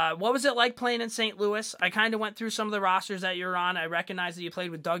 What was it like playing in St. Louis? I kind of went through some of the rosters that you're on. I recognize that you played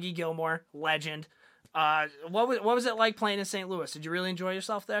with Dougie Gilmour, legend. What was it like playing in St. Louis? Did you really enjoy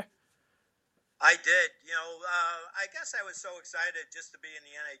yourself there? I did. You know, I guess I was so excited just to be in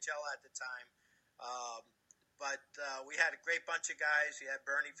the NHL at the time. But we had a great bunch of guys. We had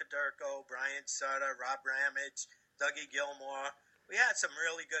Bernie Federko, Brian Sutter, Rob Ramage, Dougie Gilmour. We had some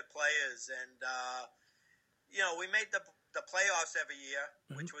really good players, and you know, we made the playoffs every year,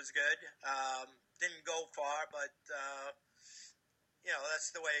 which was good. Didn't go far, but you know, that's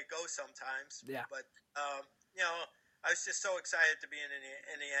the way it goes sometimes. Yeah. But you know, I was just so excited to be in the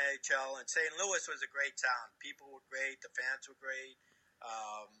NHL, and St. Louis was a great town. People were great, the fans were great,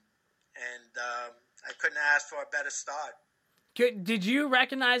 and I couldn't ask for a better start. Did you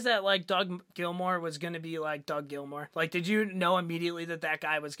recognize that, like, Doug Gilmour was going to be like Doug Gilmour? Like, did you know immediately that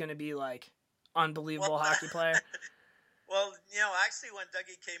guy was going to be, like, unbelievable hockey player? Well, you know, actually, when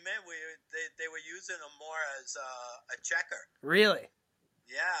Dougie came in, they were using him more as a checker. Really?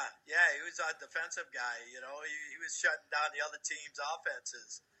 Yeah, he was a defensive guy. You know, he was shutting down the other team's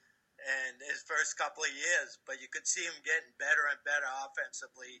offenses, and his first couple of years. But you could see him getting better and better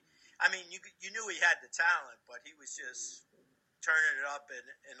offensively. I mean, you knew he had the talent, but he was just turning it up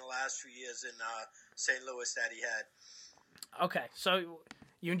in the last few years in St. Louis that he had. Okay, so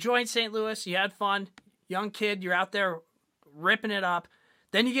you enjoyed St. Louis. You had fun. Young kid, you're out there ripping it up.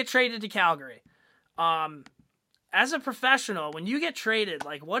 Then you get traded to Calgary. As a professional, when you get traded,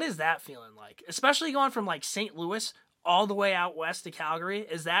 like, what is that feeling like? Especially going from, like, St. Louis all the way out west to Calgary.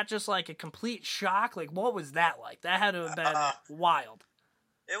 Is that just, like, a complete shock? Like, what was that like? That had to have been wild.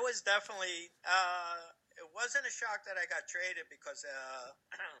 It was definitely, it wasn't a shock that I got traded because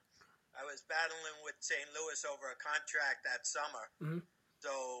I was battling with St. Louis over a contract that summer. Mm-hmm.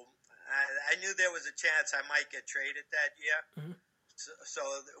 So I knew there was a chance I might get traded that year. Mm-hmm. So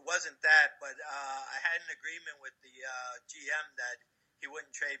it wasn't that, but I had an agreement with the GM that he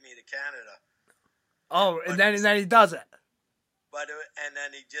wouldn't trade me to Canada. Oh, and then he does it. And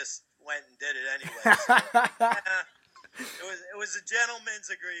then he just went and did it anyway. So, it was a gentleman's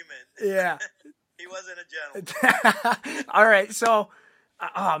agreement. Yeah. He wasn't a gentleman. All right, so,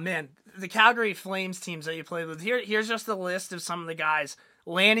 oh man, the Calgary Flames teams that you played with. Here's just a list of some of the guys.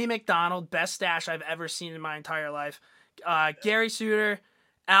 Lanny McDonald, best stash I've ever seen in my entire life. Gary Suter,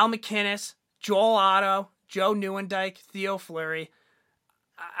 Al McInnes, Joel Otto, Joe Nieuwendyk, Theo Fleury.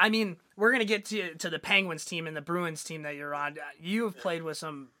 I mean, we're going to get to the Penguins team and the Bruins team that you're on. You've played with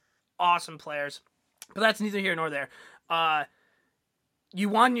some awesome players, but that's neither here nor there. You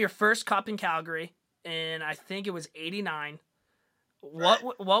won your first cup in Calgary, and I think it was 89. Right.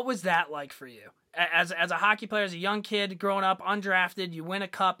 What was that like for you? As a hockey player, as a young kid growing up, undrafted, you win a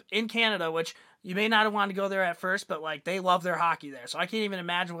cup in Canada, which you may not have wanted to go there at first, but like they love their hockey there. So I can't even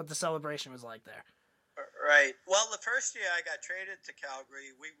imagine what the celebration was like there. Right. Well, the first year I got traded to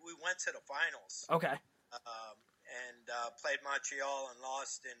Calgary, we went to the finals. Okay. And played Montreal and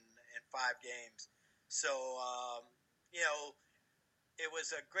lost in 5 games. So, you know, it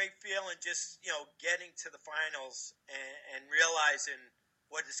was a great feeling just, you know, getting to the finals and realizing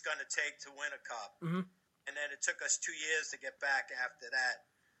what it's going to take to win a cup. Mm-hmm. And then it took us 2 years to get back after that.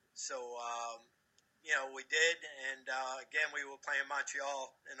 So, you know, we did. And, again, we were playing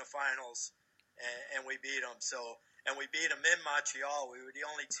Montreal in the finals, and we beat them. So and we beat them in Montreal. We were the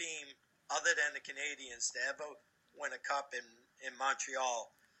only team other than the Canadiens to ever win a cup in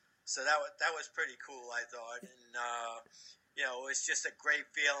Montreal. So that was pretty cool, I thought. And, it was just a great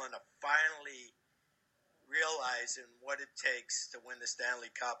feeling of finally realizing what it takes to win the Stanley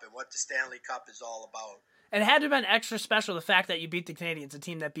Cup and what the Stanley Cup is all about. And it had to have been extra special, the fact that you beat the Canadiens, a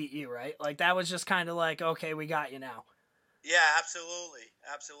team that beat you, right? Like, that was just kind of like, okay, we got you now. Yeah, absolutely.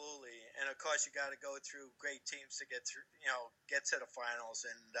 And of course, you got to go through great teams to get through, get to the finals.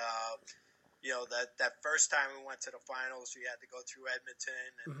 And, that first time we went to the finals, we had to go through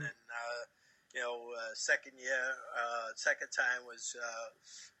Edmonton. And then, second time was, a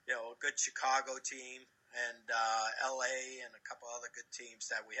good Chicago team and LA and a couple other good teams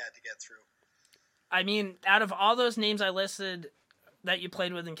that we had to get through. I mean, out of all those names I listed that you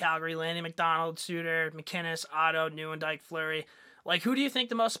played with in Calgary, Lanny McDonald, Suter, McInnes, Otto, Neuendijk, Fleury, like, who do you think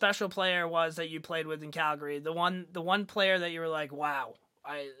the most special player was that you played with in Calgary? The one player that you were like, wow.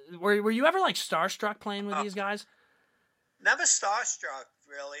 Were you ever, like, starstruck playing with these guys? Never starstruck,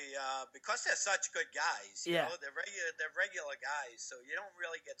 really, because they're such good guys. You Yeah. know? They're regular guys, so you don't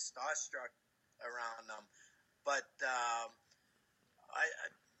really get starstruck around them. But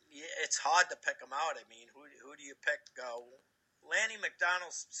it's hard to pick them out. I mean, who do you pick? Lanny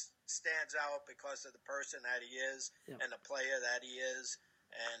McDonald stands out because of the person that he is and the player that he is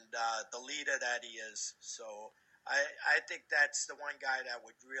and the leader that he is. So I think that's the one guy that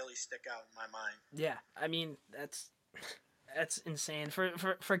would really stick out in my mind. Yeah, I mean, that's insane.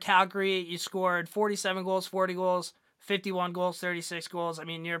 For Calgary, you scored 47 goals, 40 goals, 51 goals, 36 goals. I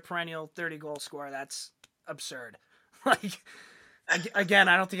mean, you're a perennial 30-goal scorer. That's absurd. Like, again,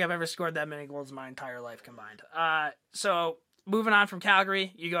 I don't think I've ever scored that many goals in my entire life combined. So moving on from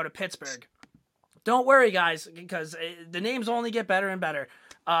Calgary, you go to Pittsburgh. Don't worry, guys, because the names only get better and better.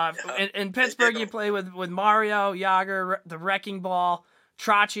 In Pittsburgh, you play with Mario, Jágr, the Wrecking Ball,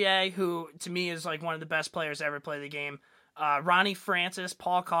 Trottier, who to me is like one of the best players to ever play the game. Ronnie Francis,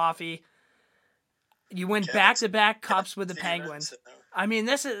 Paul Coffey. You win back-to-back cups with the Penguins. I mean,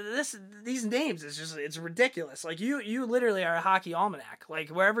 these names it's ridiculous. Like you literally are a hockey almanac. Like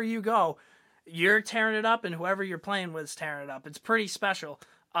wherever you go, you're tearing it up, and whoever you're playing with is tearing it up. It's pretty special.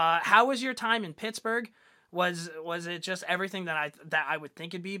 How was your time in Pittsburgh? Was it just everything that I would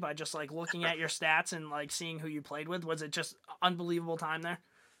think it'd be by just like looking at your stats and like seeing who you played with? Was it just unbelievable time there?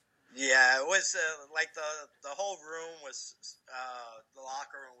 Yeah, it was like the whole room was the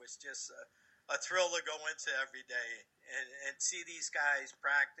locker room was just a thrill to go into every day and see these guys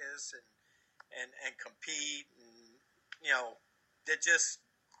practice and compete, and they're just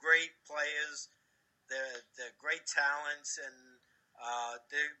great players. They're great talents, and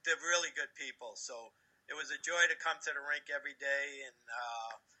they're really good people. So it was a joy to come to the rink every day, and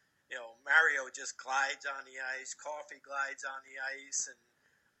Mario just glides on the ice, Coffey glides on the ice, and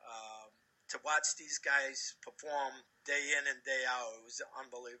to watch these guys perform day in and day out, it was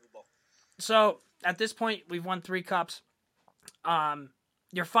unbelievable. So at this point, we've won 3 cups.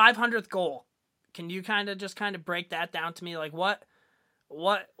 Your 500th goal. Can you kind of break that down to me? Like what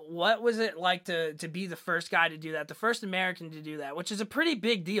was it like to be the first guy to do that, the first American to do that, which is a pretty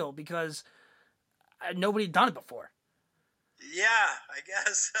big deal because nobody had done it before. Yeah, I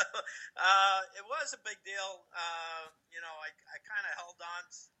guess it was a big deal. I kind of held on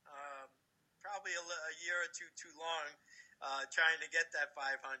probably a year or two too long trying to get that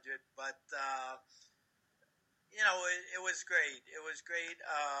 500, but it was great. It was great.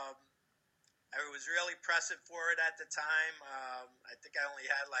 I was really pressing for it at the time. I think I only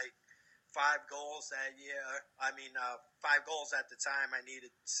had like 5 goals that year. 5 goals at the time. I needed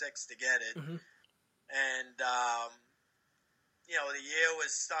 6 to get it. Mm-hmm. And, the year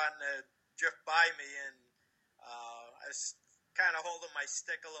was starting to drift by me, and I was kind of holding my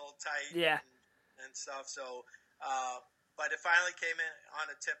stick a little tight and stuff. So, but it finally came in on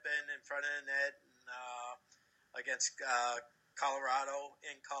a tip-in in front of the net and, against Colorado.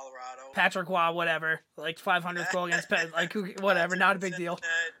 Patrick Waugh, whatever. Like 500th goal against whatever, not a big deal.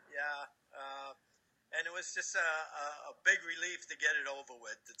 And it was just a big relief to get it over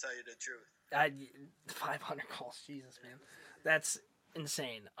with, to tell you the truth. 500 goals, Jesus, man. That's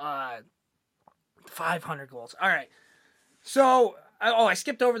insane. 500 goals. All right. So, I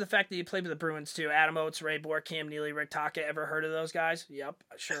skipped over the fact that you played with the Bruins, too. Adam Oates, Ray Bourque, Cam Neely, Rick Tocchet. Ever heard of those guys? Yep,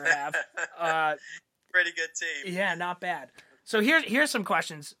 I sure have. Pretty good team. Yeah, not bad. So here's some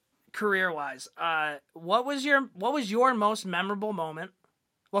questions, career-wise. What was your most memorable moment?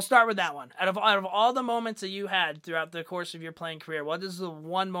 We'll start with that one. Out of all the moments that you had throughout the course of your playing career, what is the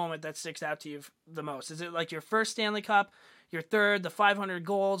one moment that sticks out to you the most? Is it like your first Stanley Cup, your third, the 500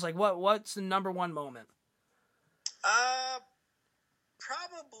 goals? Like what's the number one moment?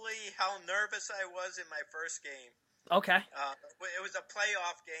 Probably how nervous I was in my first game. Okay. It was a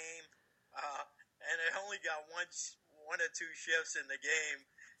playoff game, and I only got one or two shifts in the game.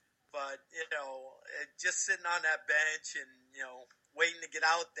 But just sitting on that bench and waiting to get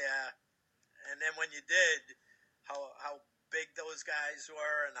out there, and then when you did, how big those guys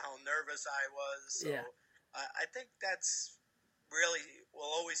were and how nervous I was. So Yeah. I think that's really will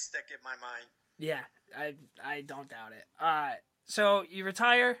always stick in my mind. Yeah, I don't doubt it. So you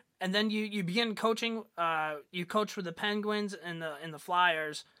retire, and then you begin coaching. You coach for the Penguins and the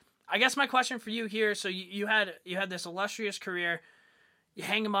Flyers. I guess my question for you here. So you had this illustrious career. You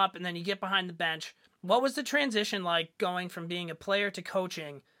hang them up, and then you get behind the bench. What was the transition like going from being a player to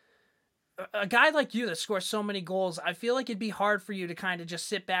coaching? A guy like you that scores so many goals, I feel like it'd be hard for you to kind of just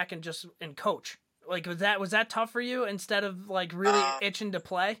sit back and coach. Like was that tough for you instead of like really itching to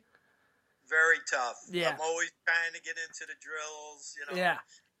play? Very tough. Yeah. I'm always trying to get into the drills. Yeah.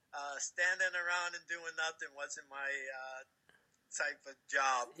 Standing around and doing nothing wasn't my type of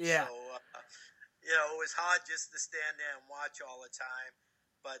job. Yeah. So it was hard just to stand there and watch all the time.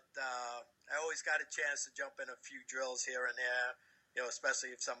 But I always got a chance to jump in a few drills here and there. Especially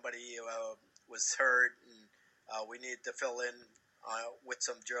if somebody was hurt and we needed to fill in with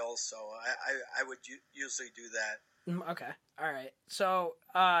some drills. So I would usually do that. Okay. All right. So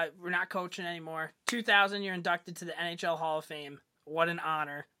we're not coaching anymore. 2000, you're inducted to the NHL Hall of Fame. What an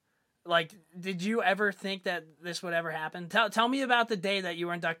honor. Like, did you ever think that this would ever happen? Tell me about the day that you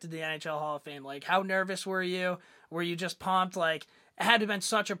were inducted to the NHL Hall of Fame. Like, how nervous were you? Were you just pumped? Like, it had to have been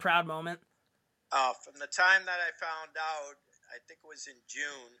such a proud moment. From the time that I found out, I think it was in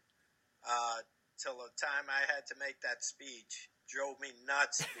June, till the time I had to make that speech, drove me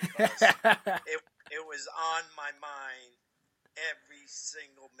nuts because it was on my mind every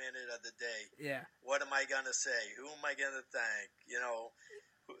single minute of the day. Yeah. What am I going to say? Who am I going to thank?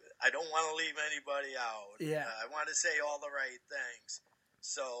 I don't want to leave anybody out. Yeah. I want to say all the right things.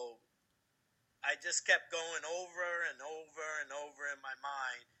 So I just kept going over and over and over in my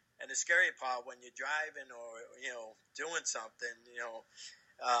mind. And the scary part when you're driving or, doing something, you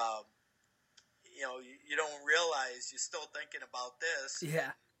don't realize you're still thinking about this.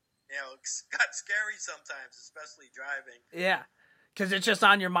 Yeah. It's got scary sometimes, especially driving. Yeah. Because it's just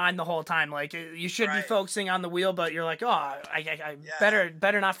on your mind the whole time. Like, you should be focusing on the wheel, but you're like, oh, I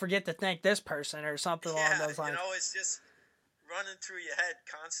better not forget to thank this person or something along those lines. It's just running through your head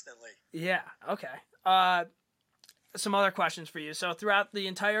constantly. Yeah, okay. Some other questions for you. So throughout the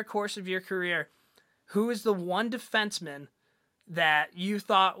entire course of your career, who is the one defenseman that you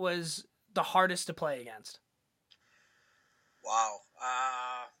thought was the hardest to play against? Wow.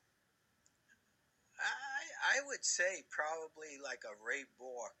 I would say probably like a Ray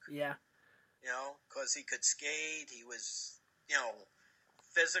Bork. Yeah. Because he could skate. He was,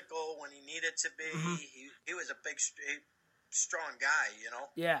 physical when he needed to be. Mm-hmm. He was a big, strong guy,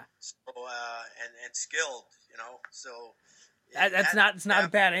 Yeah. So, and skilled, So it's not a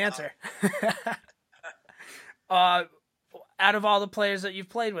bad answer. Out of all the players that you've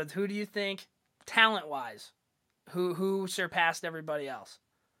played with, who do you think, talent-wise, who surpassed everybody else?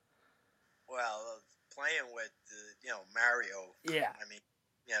 Well, playing with, Mario. Yeah. I mean,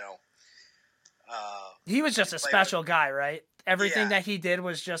 he was just a special guy, right? Everything that he did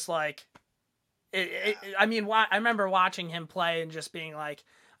was just like, I remember watching him play and just being like,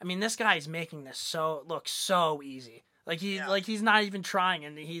 I mean, this guy's making this look so easy. Like he's not even trying,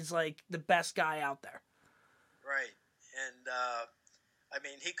 and he's like the best guy out there. Right, and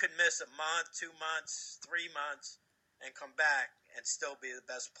he could miss a month, 2 months, 3 months, and come back and still be the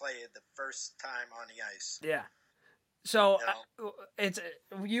best player the first time on the ice. Yeah. So it's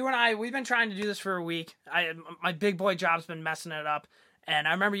you and I. We've been trying to do this for a week. My big boy job's been messing it up, and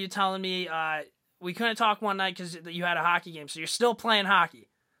I remember you telling me we couldn't talk one night because you had a hockey game. So you're still playing hockey.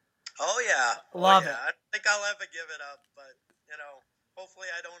 Oh yeah, Love it. I don't think I'll ever give it up, but hopefully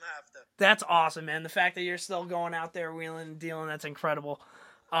I don't have to. That's awesome, man. The fact that you're still going out there wheeling and dealing, that's incredible.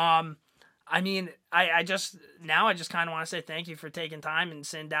 I just kind of want to say thank you for taking time and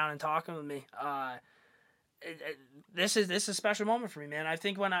sitting down and talking with me. This is a special moment for me, man. I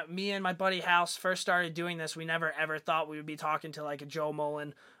think when me and my buddy House first started doing this, we never ever thought we would be talking to like a Joe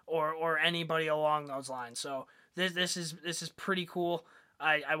Mullen or anybody along those lines. So this is pretty cool.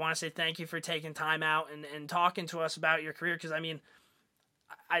 I want to say thank you for taking time out and talking to us about your career, because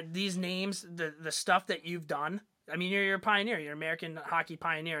these names, the stuff that you've done. You're a pioneer. You're an American hockey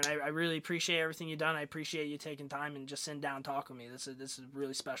pioneer, and I really appreciate everything you've done. I appreciate you taking time and just sitting down and talking with me. This is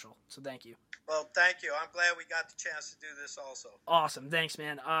really special, so thank you. Well, thank you. I'm glad we got the chance to do this also. Awesome. Thanks,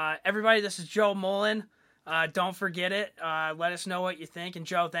 man. Everybody, this is Joe Mullen. Don't forget it. Let us know what you think. And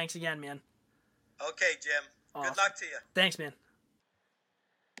Joe, thanks again, man. Okay, Jim. Awesome. Good luck to you. Thanks, man.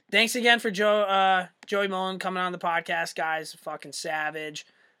 Thanks again for Joey Mullen coming on the podcast, guys. Fucking savage.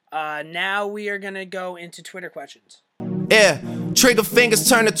 Now we are going to go into Twitter questions. Yeah, trigger fingers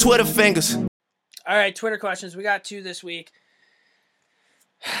turn to Twitter fingers. All right, Twitter questions. We got 2 this week.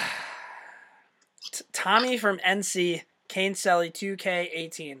 Tommy from NC, Kane Selly,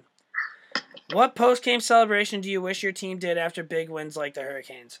 2K18. What post-game celebration do you wish your team did after big wins like the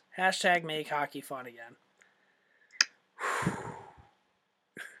Hurricanes? Hashtag make hockey fun again.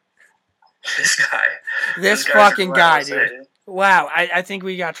 This guy's fucking guy, relentless, dude. Wow, I think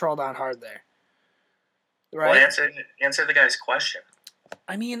we got trolled on hard there. Right? Well, answer the guy's question.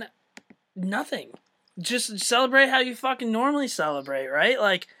 I mean, nothing. Just celebrate how you fucking normally celebrate, right?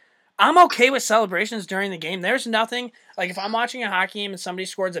 Like, I'm okay with celebrations during the game. There's nothing, like if I'm watching a hockey game and somebody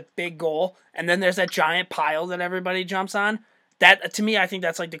scores a big goal and then there's that giant pile that everybody jumps on, that, to me, I think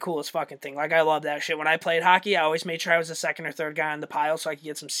that's like the coolest fucking thing. Like, I love that shit. When I played hockey, I always made sure I was the second or third guy on the pile so I could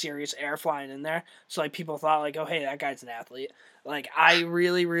get some serious air flying in there. So, like, people thought, like, oh, hey, that guy's an athlete. Like, I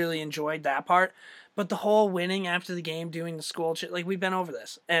really, really enjoyed that part. But the whole winning after the game, doing the school shit, like, we've been over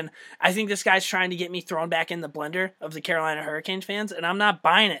this. And I think this guy's trying to get me thrown back in the blender of the Carolina Hurricanes fans, and I'm not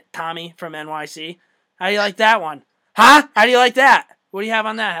buying it, Tommy from NYC. How do you like that one? Huh? How do you like that? What do you have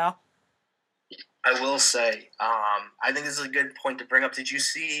on that, Hal? I will say, I think this is a good point to bring up. Did you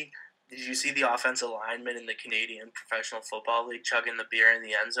see the offensive lineman in the Canadian Professional Football League chugging the beer in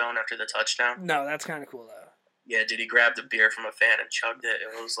the end zone after the touchdown? No, that's kind of cool, though. Yeah, dude, he grabbed the beer from a fan and chugged it.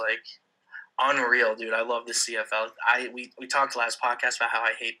 It was, like, unreal, dude. I love the CFL. We talked last podcast about how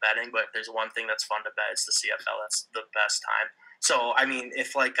I hate betting, but if there's one thing that's fun to bet, it's the CFL. That's the best time. So, I mean,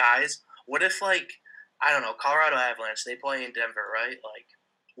 if, like, guys, what if, like, I don't know, Colorado Avalanche, they play in Denver, right? Like,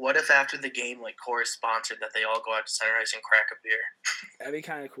 what if after the game, like, Coors sponsored that they all go out to Center Ice and crack a beer? That'd be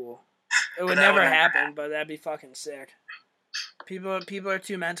kind of cool. It would never happen, but that'd be fucking sick. People are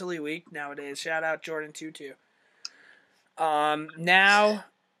too mentally weak nowadays. Shout out Jordan Tutu. Now,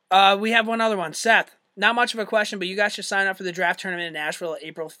 we have one other one. Seth, not much of a question, but you guys should sign up for the draft tournament in Nashville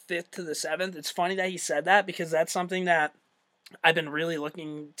April 5th to the 7th. It's funny that he said that because that's something that I've been really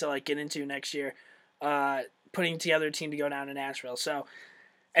looking to, like, get into next year. Putting together a team to go down to Nashville. So,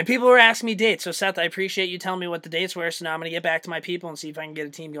 and people were asking me dates. So, Seth, I appreciate you telling me what the dates were. So now I'm going to get back to my people and see if I can get a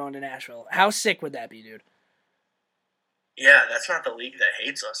team going to Nashville. How sick would that be, dude? Yeah, that's not the league that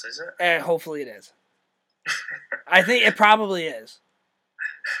hates us, is it? Hopefully it is. I think it probably is.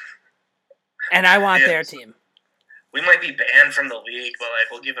 And I want their team. We might be banned from the league, but,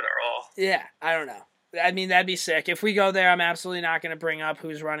 like, we'll give it our all. Yeah, I don't know. I mean, that'd be sick. If we go there, I'm absolutely not going to bring up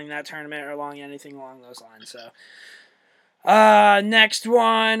who's running that tournament or anything along those lines. So, next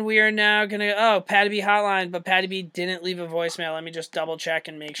one, we are now going to, Patty B hotline, but Patty B didn't leave a voicemail. Let me just double check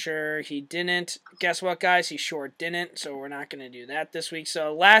and make sure he didn't. Guess what, guys? He sure didn't, so we're not going to do that this week.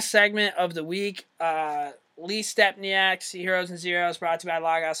 So, last segment of the week, Lee Stepniak's Heroes and Zeros, brought to you by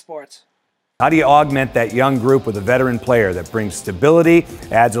Lagos Sports. How do you augment that young group with a veteran player that brings stability,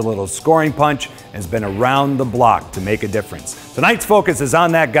 adds a little scoring punch, and has been around the block to make a difference? Tonight's focus is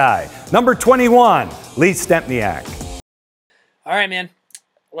on that guy, number 21, Lee Stepniak. All right, man.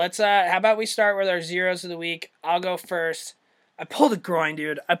 Let's, how about we start with our Zeros of the week? I'll go first. I pulled a groin,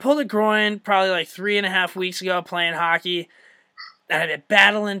 dude. I pulled a groin probably like 3.5 weeks ago playing hockey, and I've been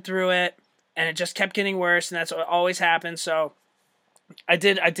battling through it, and it just kept getting worse, and that's what always happens, so I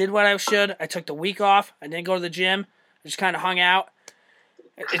did what I should. I took the week off. I didn't go to the gym. I just kind of hung out.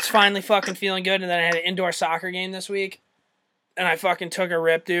 It's finally fucking feeling good. And then I had an indoor soccer game this week. And I fucking took a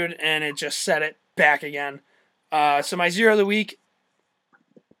rip, dude. And it just set it back again. So my zero of the week,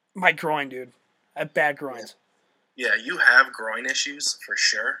 my groin, dude. I have bad groins. Yeah, you have groin issues for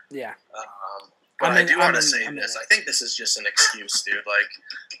sure. Yeah. But I do want to say this. I think this is just an excuse, dude. Like,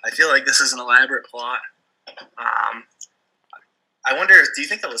 I feel like this is an elaborate plot. I wonder, do you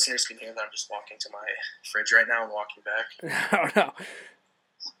think the listeners can hear that I'm just walking to my fridge right now and walking back? I don't know.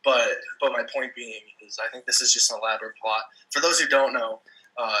 But my point being is I think this is just an elaborate plot. For those who don't know,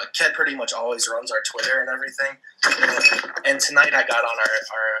 Ked pretty much always runs our Twitter and everything. And tonight I got on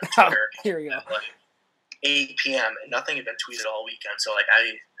our Twitter here we go. at like 8 p.m. and nothing had been tweeted all weekend. So like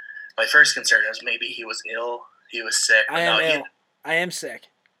my first concern is maybe he was ill, he was sick. I am ill. I am sick.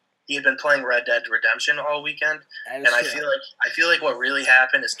 He had been playing Red Dead Redemption all weekend, and I feel like what really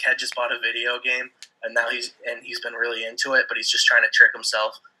happened is Ked just bought a video game, and now he's been really into it, but he's just trying to trick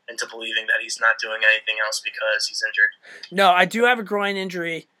himself into believing that he's not doing anything else because he's injured. No, I do have a groin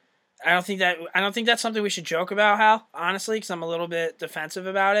injury. I don't think that's something we should joke about, Hal. Honestly, because I'm a little bit defensive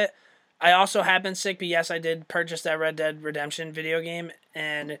about it. I also have been sick, but yes, I did purchase that Red Dead Redemption video game.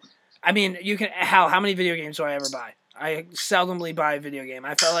 And, I mean, how many video games do I ever buy? I seldomly buy a video game.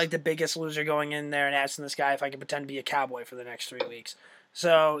 I felt like the biggest loser going in there and asking this guy if I could pretend to be a cowboy for the next 3 weeks.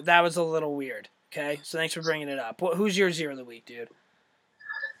 So that was a little weird. Okay, so thanks for bringing it up. Who's your zero of the week, dude?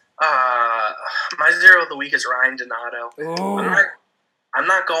 My zero of the week is Ryan Donato. Ooh. I'm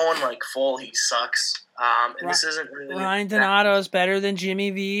not going like full. He sucks. And this isn't really. Ryan Donato is better than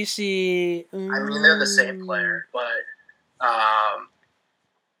Jimmy Vesey. I mean, they're the same player, but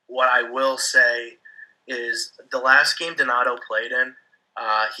what I will say is the last game Donato played in,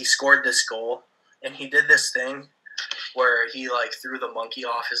 he scored this goal, and he did this thing where he like threw the monkey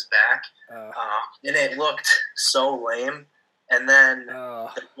off his back, and it looked so lame. And then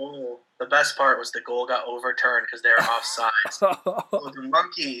the best part was the goal got overturned because they were offside. So the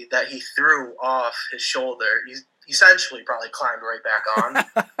monkey that he threw off his shoulder, he essentially probably climbed right back on.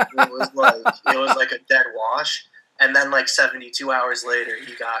 It was like a dead wash. And then like 72 hours later,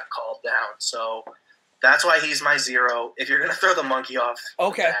 he got called down. So that's why he's my zero. If you're gonna throw the monkey off, the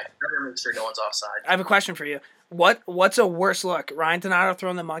back, better make sure no one's offside. I have a question for you. What's a worse look? Ryan Donato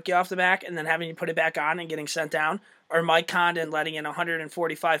throwing the monkey off the back and then having you put it back on and getting sent down, or Mike Condon letting in a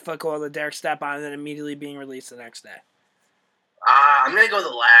 145-foot goal to Derek Stepan and then immediately being released the next day? I'm gonna go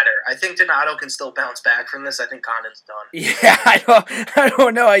the latter. I think Donato can still bounce back from this. I think Condon's done. Yeah, I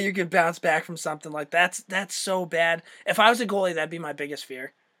don't know how you can bounce back from something like that. That's so bad. If I was a goalie, that'd be my biggest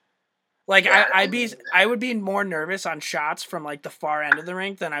fear. Like Yeah, I would be more nervous on shots from like the far end of the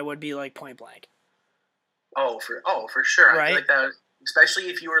rink than I would be like point blank. Oh, for sure. Right? I feel like that, especially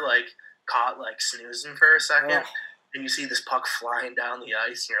if you were like caught like snoozing for a second, and you see this puck flying down the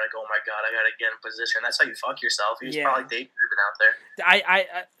ice, and you're like, "Oh my god, I gotta get in position." That's how you fuck yourself. He's probably daydreaming out there. I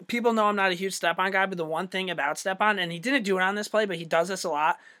people know I'm not a huge Stepan guy, but the one thing about Stepan, and he didn't do it on this play, but he does this a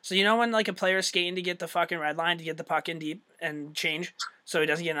lot. So you know when like a player's skating to get the fucking red line to get the puck in deep and change, so he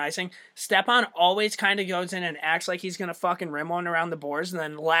doesn't get an icing. Stepan always kind of goes in and acts like he's gonna fucking rim one around the boards, and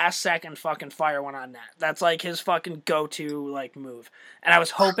then last second fucking fire one on net. That's like his fucking go-to like move. And I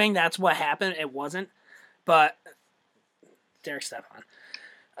was hoping that's what happened. It wasn't, but Derek Stepan.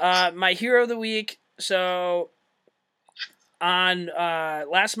 My hero of the week. So on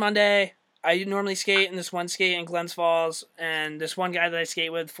last Monday, I normally skate in this one skate in Glens Falls, and this one guy that I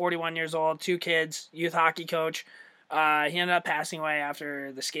skate with, 41 years old, 2 kids, youth hockey coach. He ended up passing away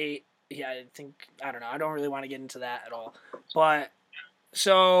after the skate. Yeah, I don't know. I don't really want to get into that at all. But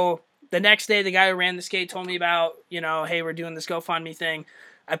so the next day, the guy who ran the skate told me about, hey, we're doing this GoFundMe thing.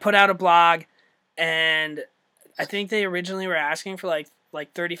 I put out a blog, and I think they originally were asking for like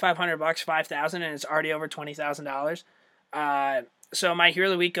 $3,500, $5,000, and it's already over $20,000. So my hero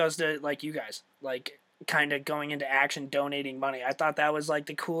of the week goes to like you guys, like kind of going into action, donating money. I thought that was like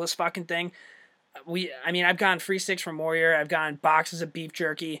the coolest fucking thing. I've gotten free sticks from Warrior. I've gotten boxes of beef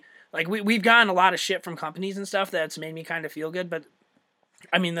jerky. Like we've gotten a lot of shit from companies and stuff that's made me kind of feel good. But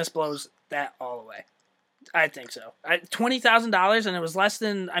I mean, this blows that all away. I think so. $20,000, and it was less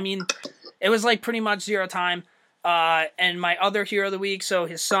than. It was like pretty much zero time. And my other hero of the week, so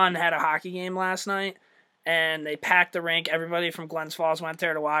his son had a hockey game last night, and they packed the rink. Everybody from Glens Falls went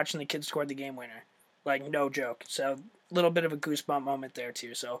there to watch, and the kid scored the game winner. Like, no joke. So, a little bit of a goosebump moment there,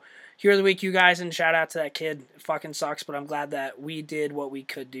 too. So, hero of the week, you guys, and shout out to that kid. It fucking sucks, but I'm glad that we did what we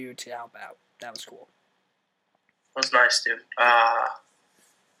could do to help out. That was cool. That was nice, dude.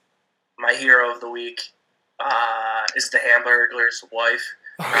 My hero of the week is the Hamburglar's wife.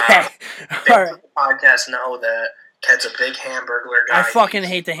 Okay. All right. The podcast know that Ked's a big Hamburglar guy. I fucking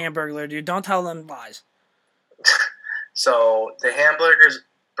hate the Hamburglar, dude. Don't tell them lies. So the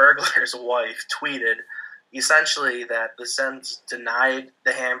Hamburglar's wife tweeted essentially that the Sens denied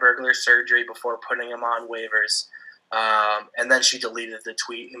the Hamburglar surgery before putting him on waivers, and then she deleted the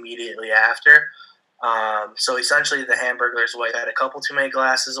tweet immediately after. So essentially, the Hamburglar's wife had a couple too many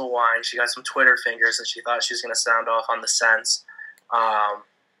glasses of wine. She got some Twitter fingers, and she thought she was going to sound off on the Sens.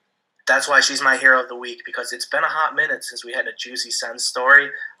 That's why she's my hero of the week, because it's been a hot minute since we had a juicy Sens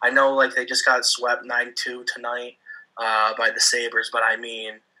story. I know, like, they just got swept 9-2 tonight by the Sabres, but I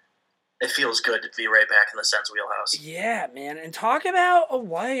mean, it feels good to be right back in the Sens wheelhouse. Yeah, man. And talk about a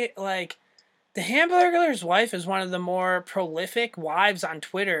wife, like, the Hamburglar's wife is one of the more prolific wives on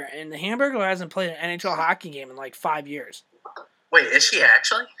Twitter, and the Hamburglar hasn't played an NHL hockey game in, like, 5 years. Wait, is she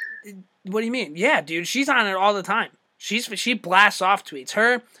actually? What do you mean? Yeah, dude, she's on it all the time. She blasts off tweets.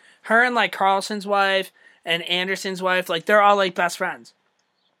 Her and like Carlson's wife and Anderson's wife, like they're all like best friends.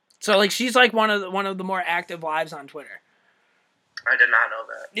 So like she's like one of the more active wives on Twitter. I did not know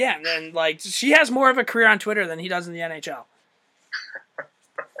that. Yeah, and then like she has more of a career on Twitter than he does in the NHL.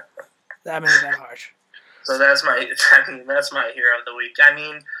 That may have been harsh. So that's my hero of the week. I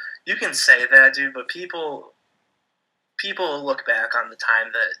mean, you can say that, dude, but people look back on the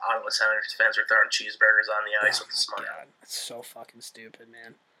time that Ottawa Senators fans were throwing cheeseburgers on the ice with a smile. God, it's so fucking stupid,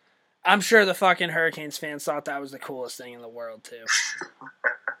 man. I'm sure the fucking Hurricanes fans thought that was the coolest thing in the world, too.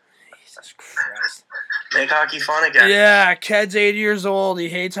 Jesus Christ. Make hockey fun again. Yeah, Ked's 80 years old. He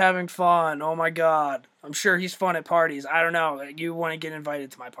hates having fun. Oh, my God. I'm sure he's fun at parties. I don't know. You want to get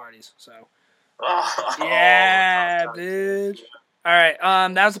invited to my parties, so. Oh, Yeah, bitch. All right,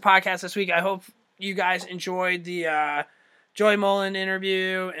 that was the podcast this week. I hope you guys enjoyed the Joey Mullen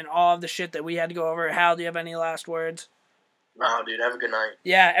interview and all of the shit that we had to go over. Hal, do you have any last words? No, dude, have a good night.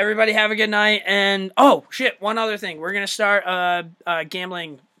 Yeah, everybody have a good night. And, oh, shit, one other thing. We're going to start a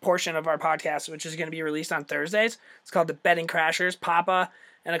gambling portion of our podcast, which is going to be released on Thursdays. It's called the Betting Crashers. Papa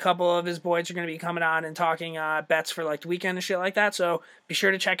and a couple of his boys are going to be coming on and talking bets for like the weekend and shit like that. So be sure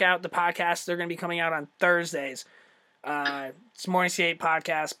to check out the podcast. They're going to be coming out on Thursdays. It's Morning C8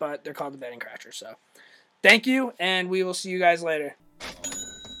 podcast, but they're called the Betting Crashers. So thank you, and we will see you guys later.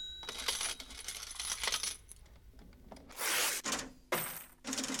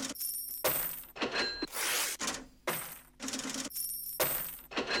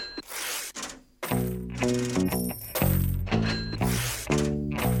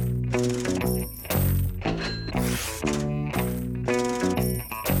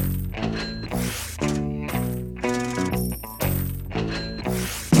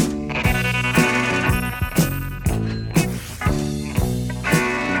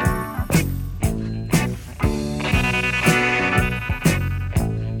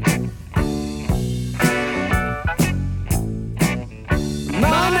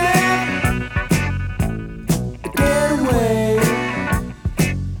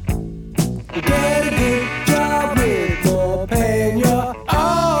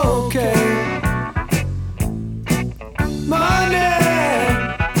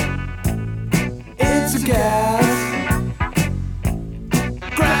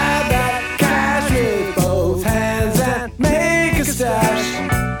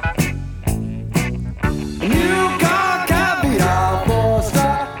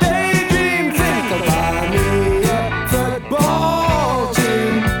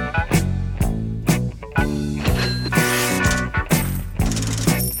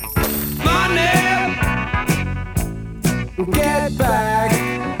 Get back.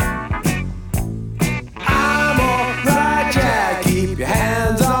 I'm alright, Jack. Keep your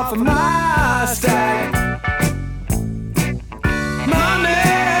hands off of my stack. Money,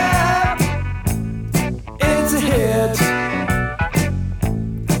 it's a hit.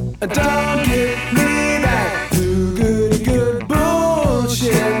 Don't get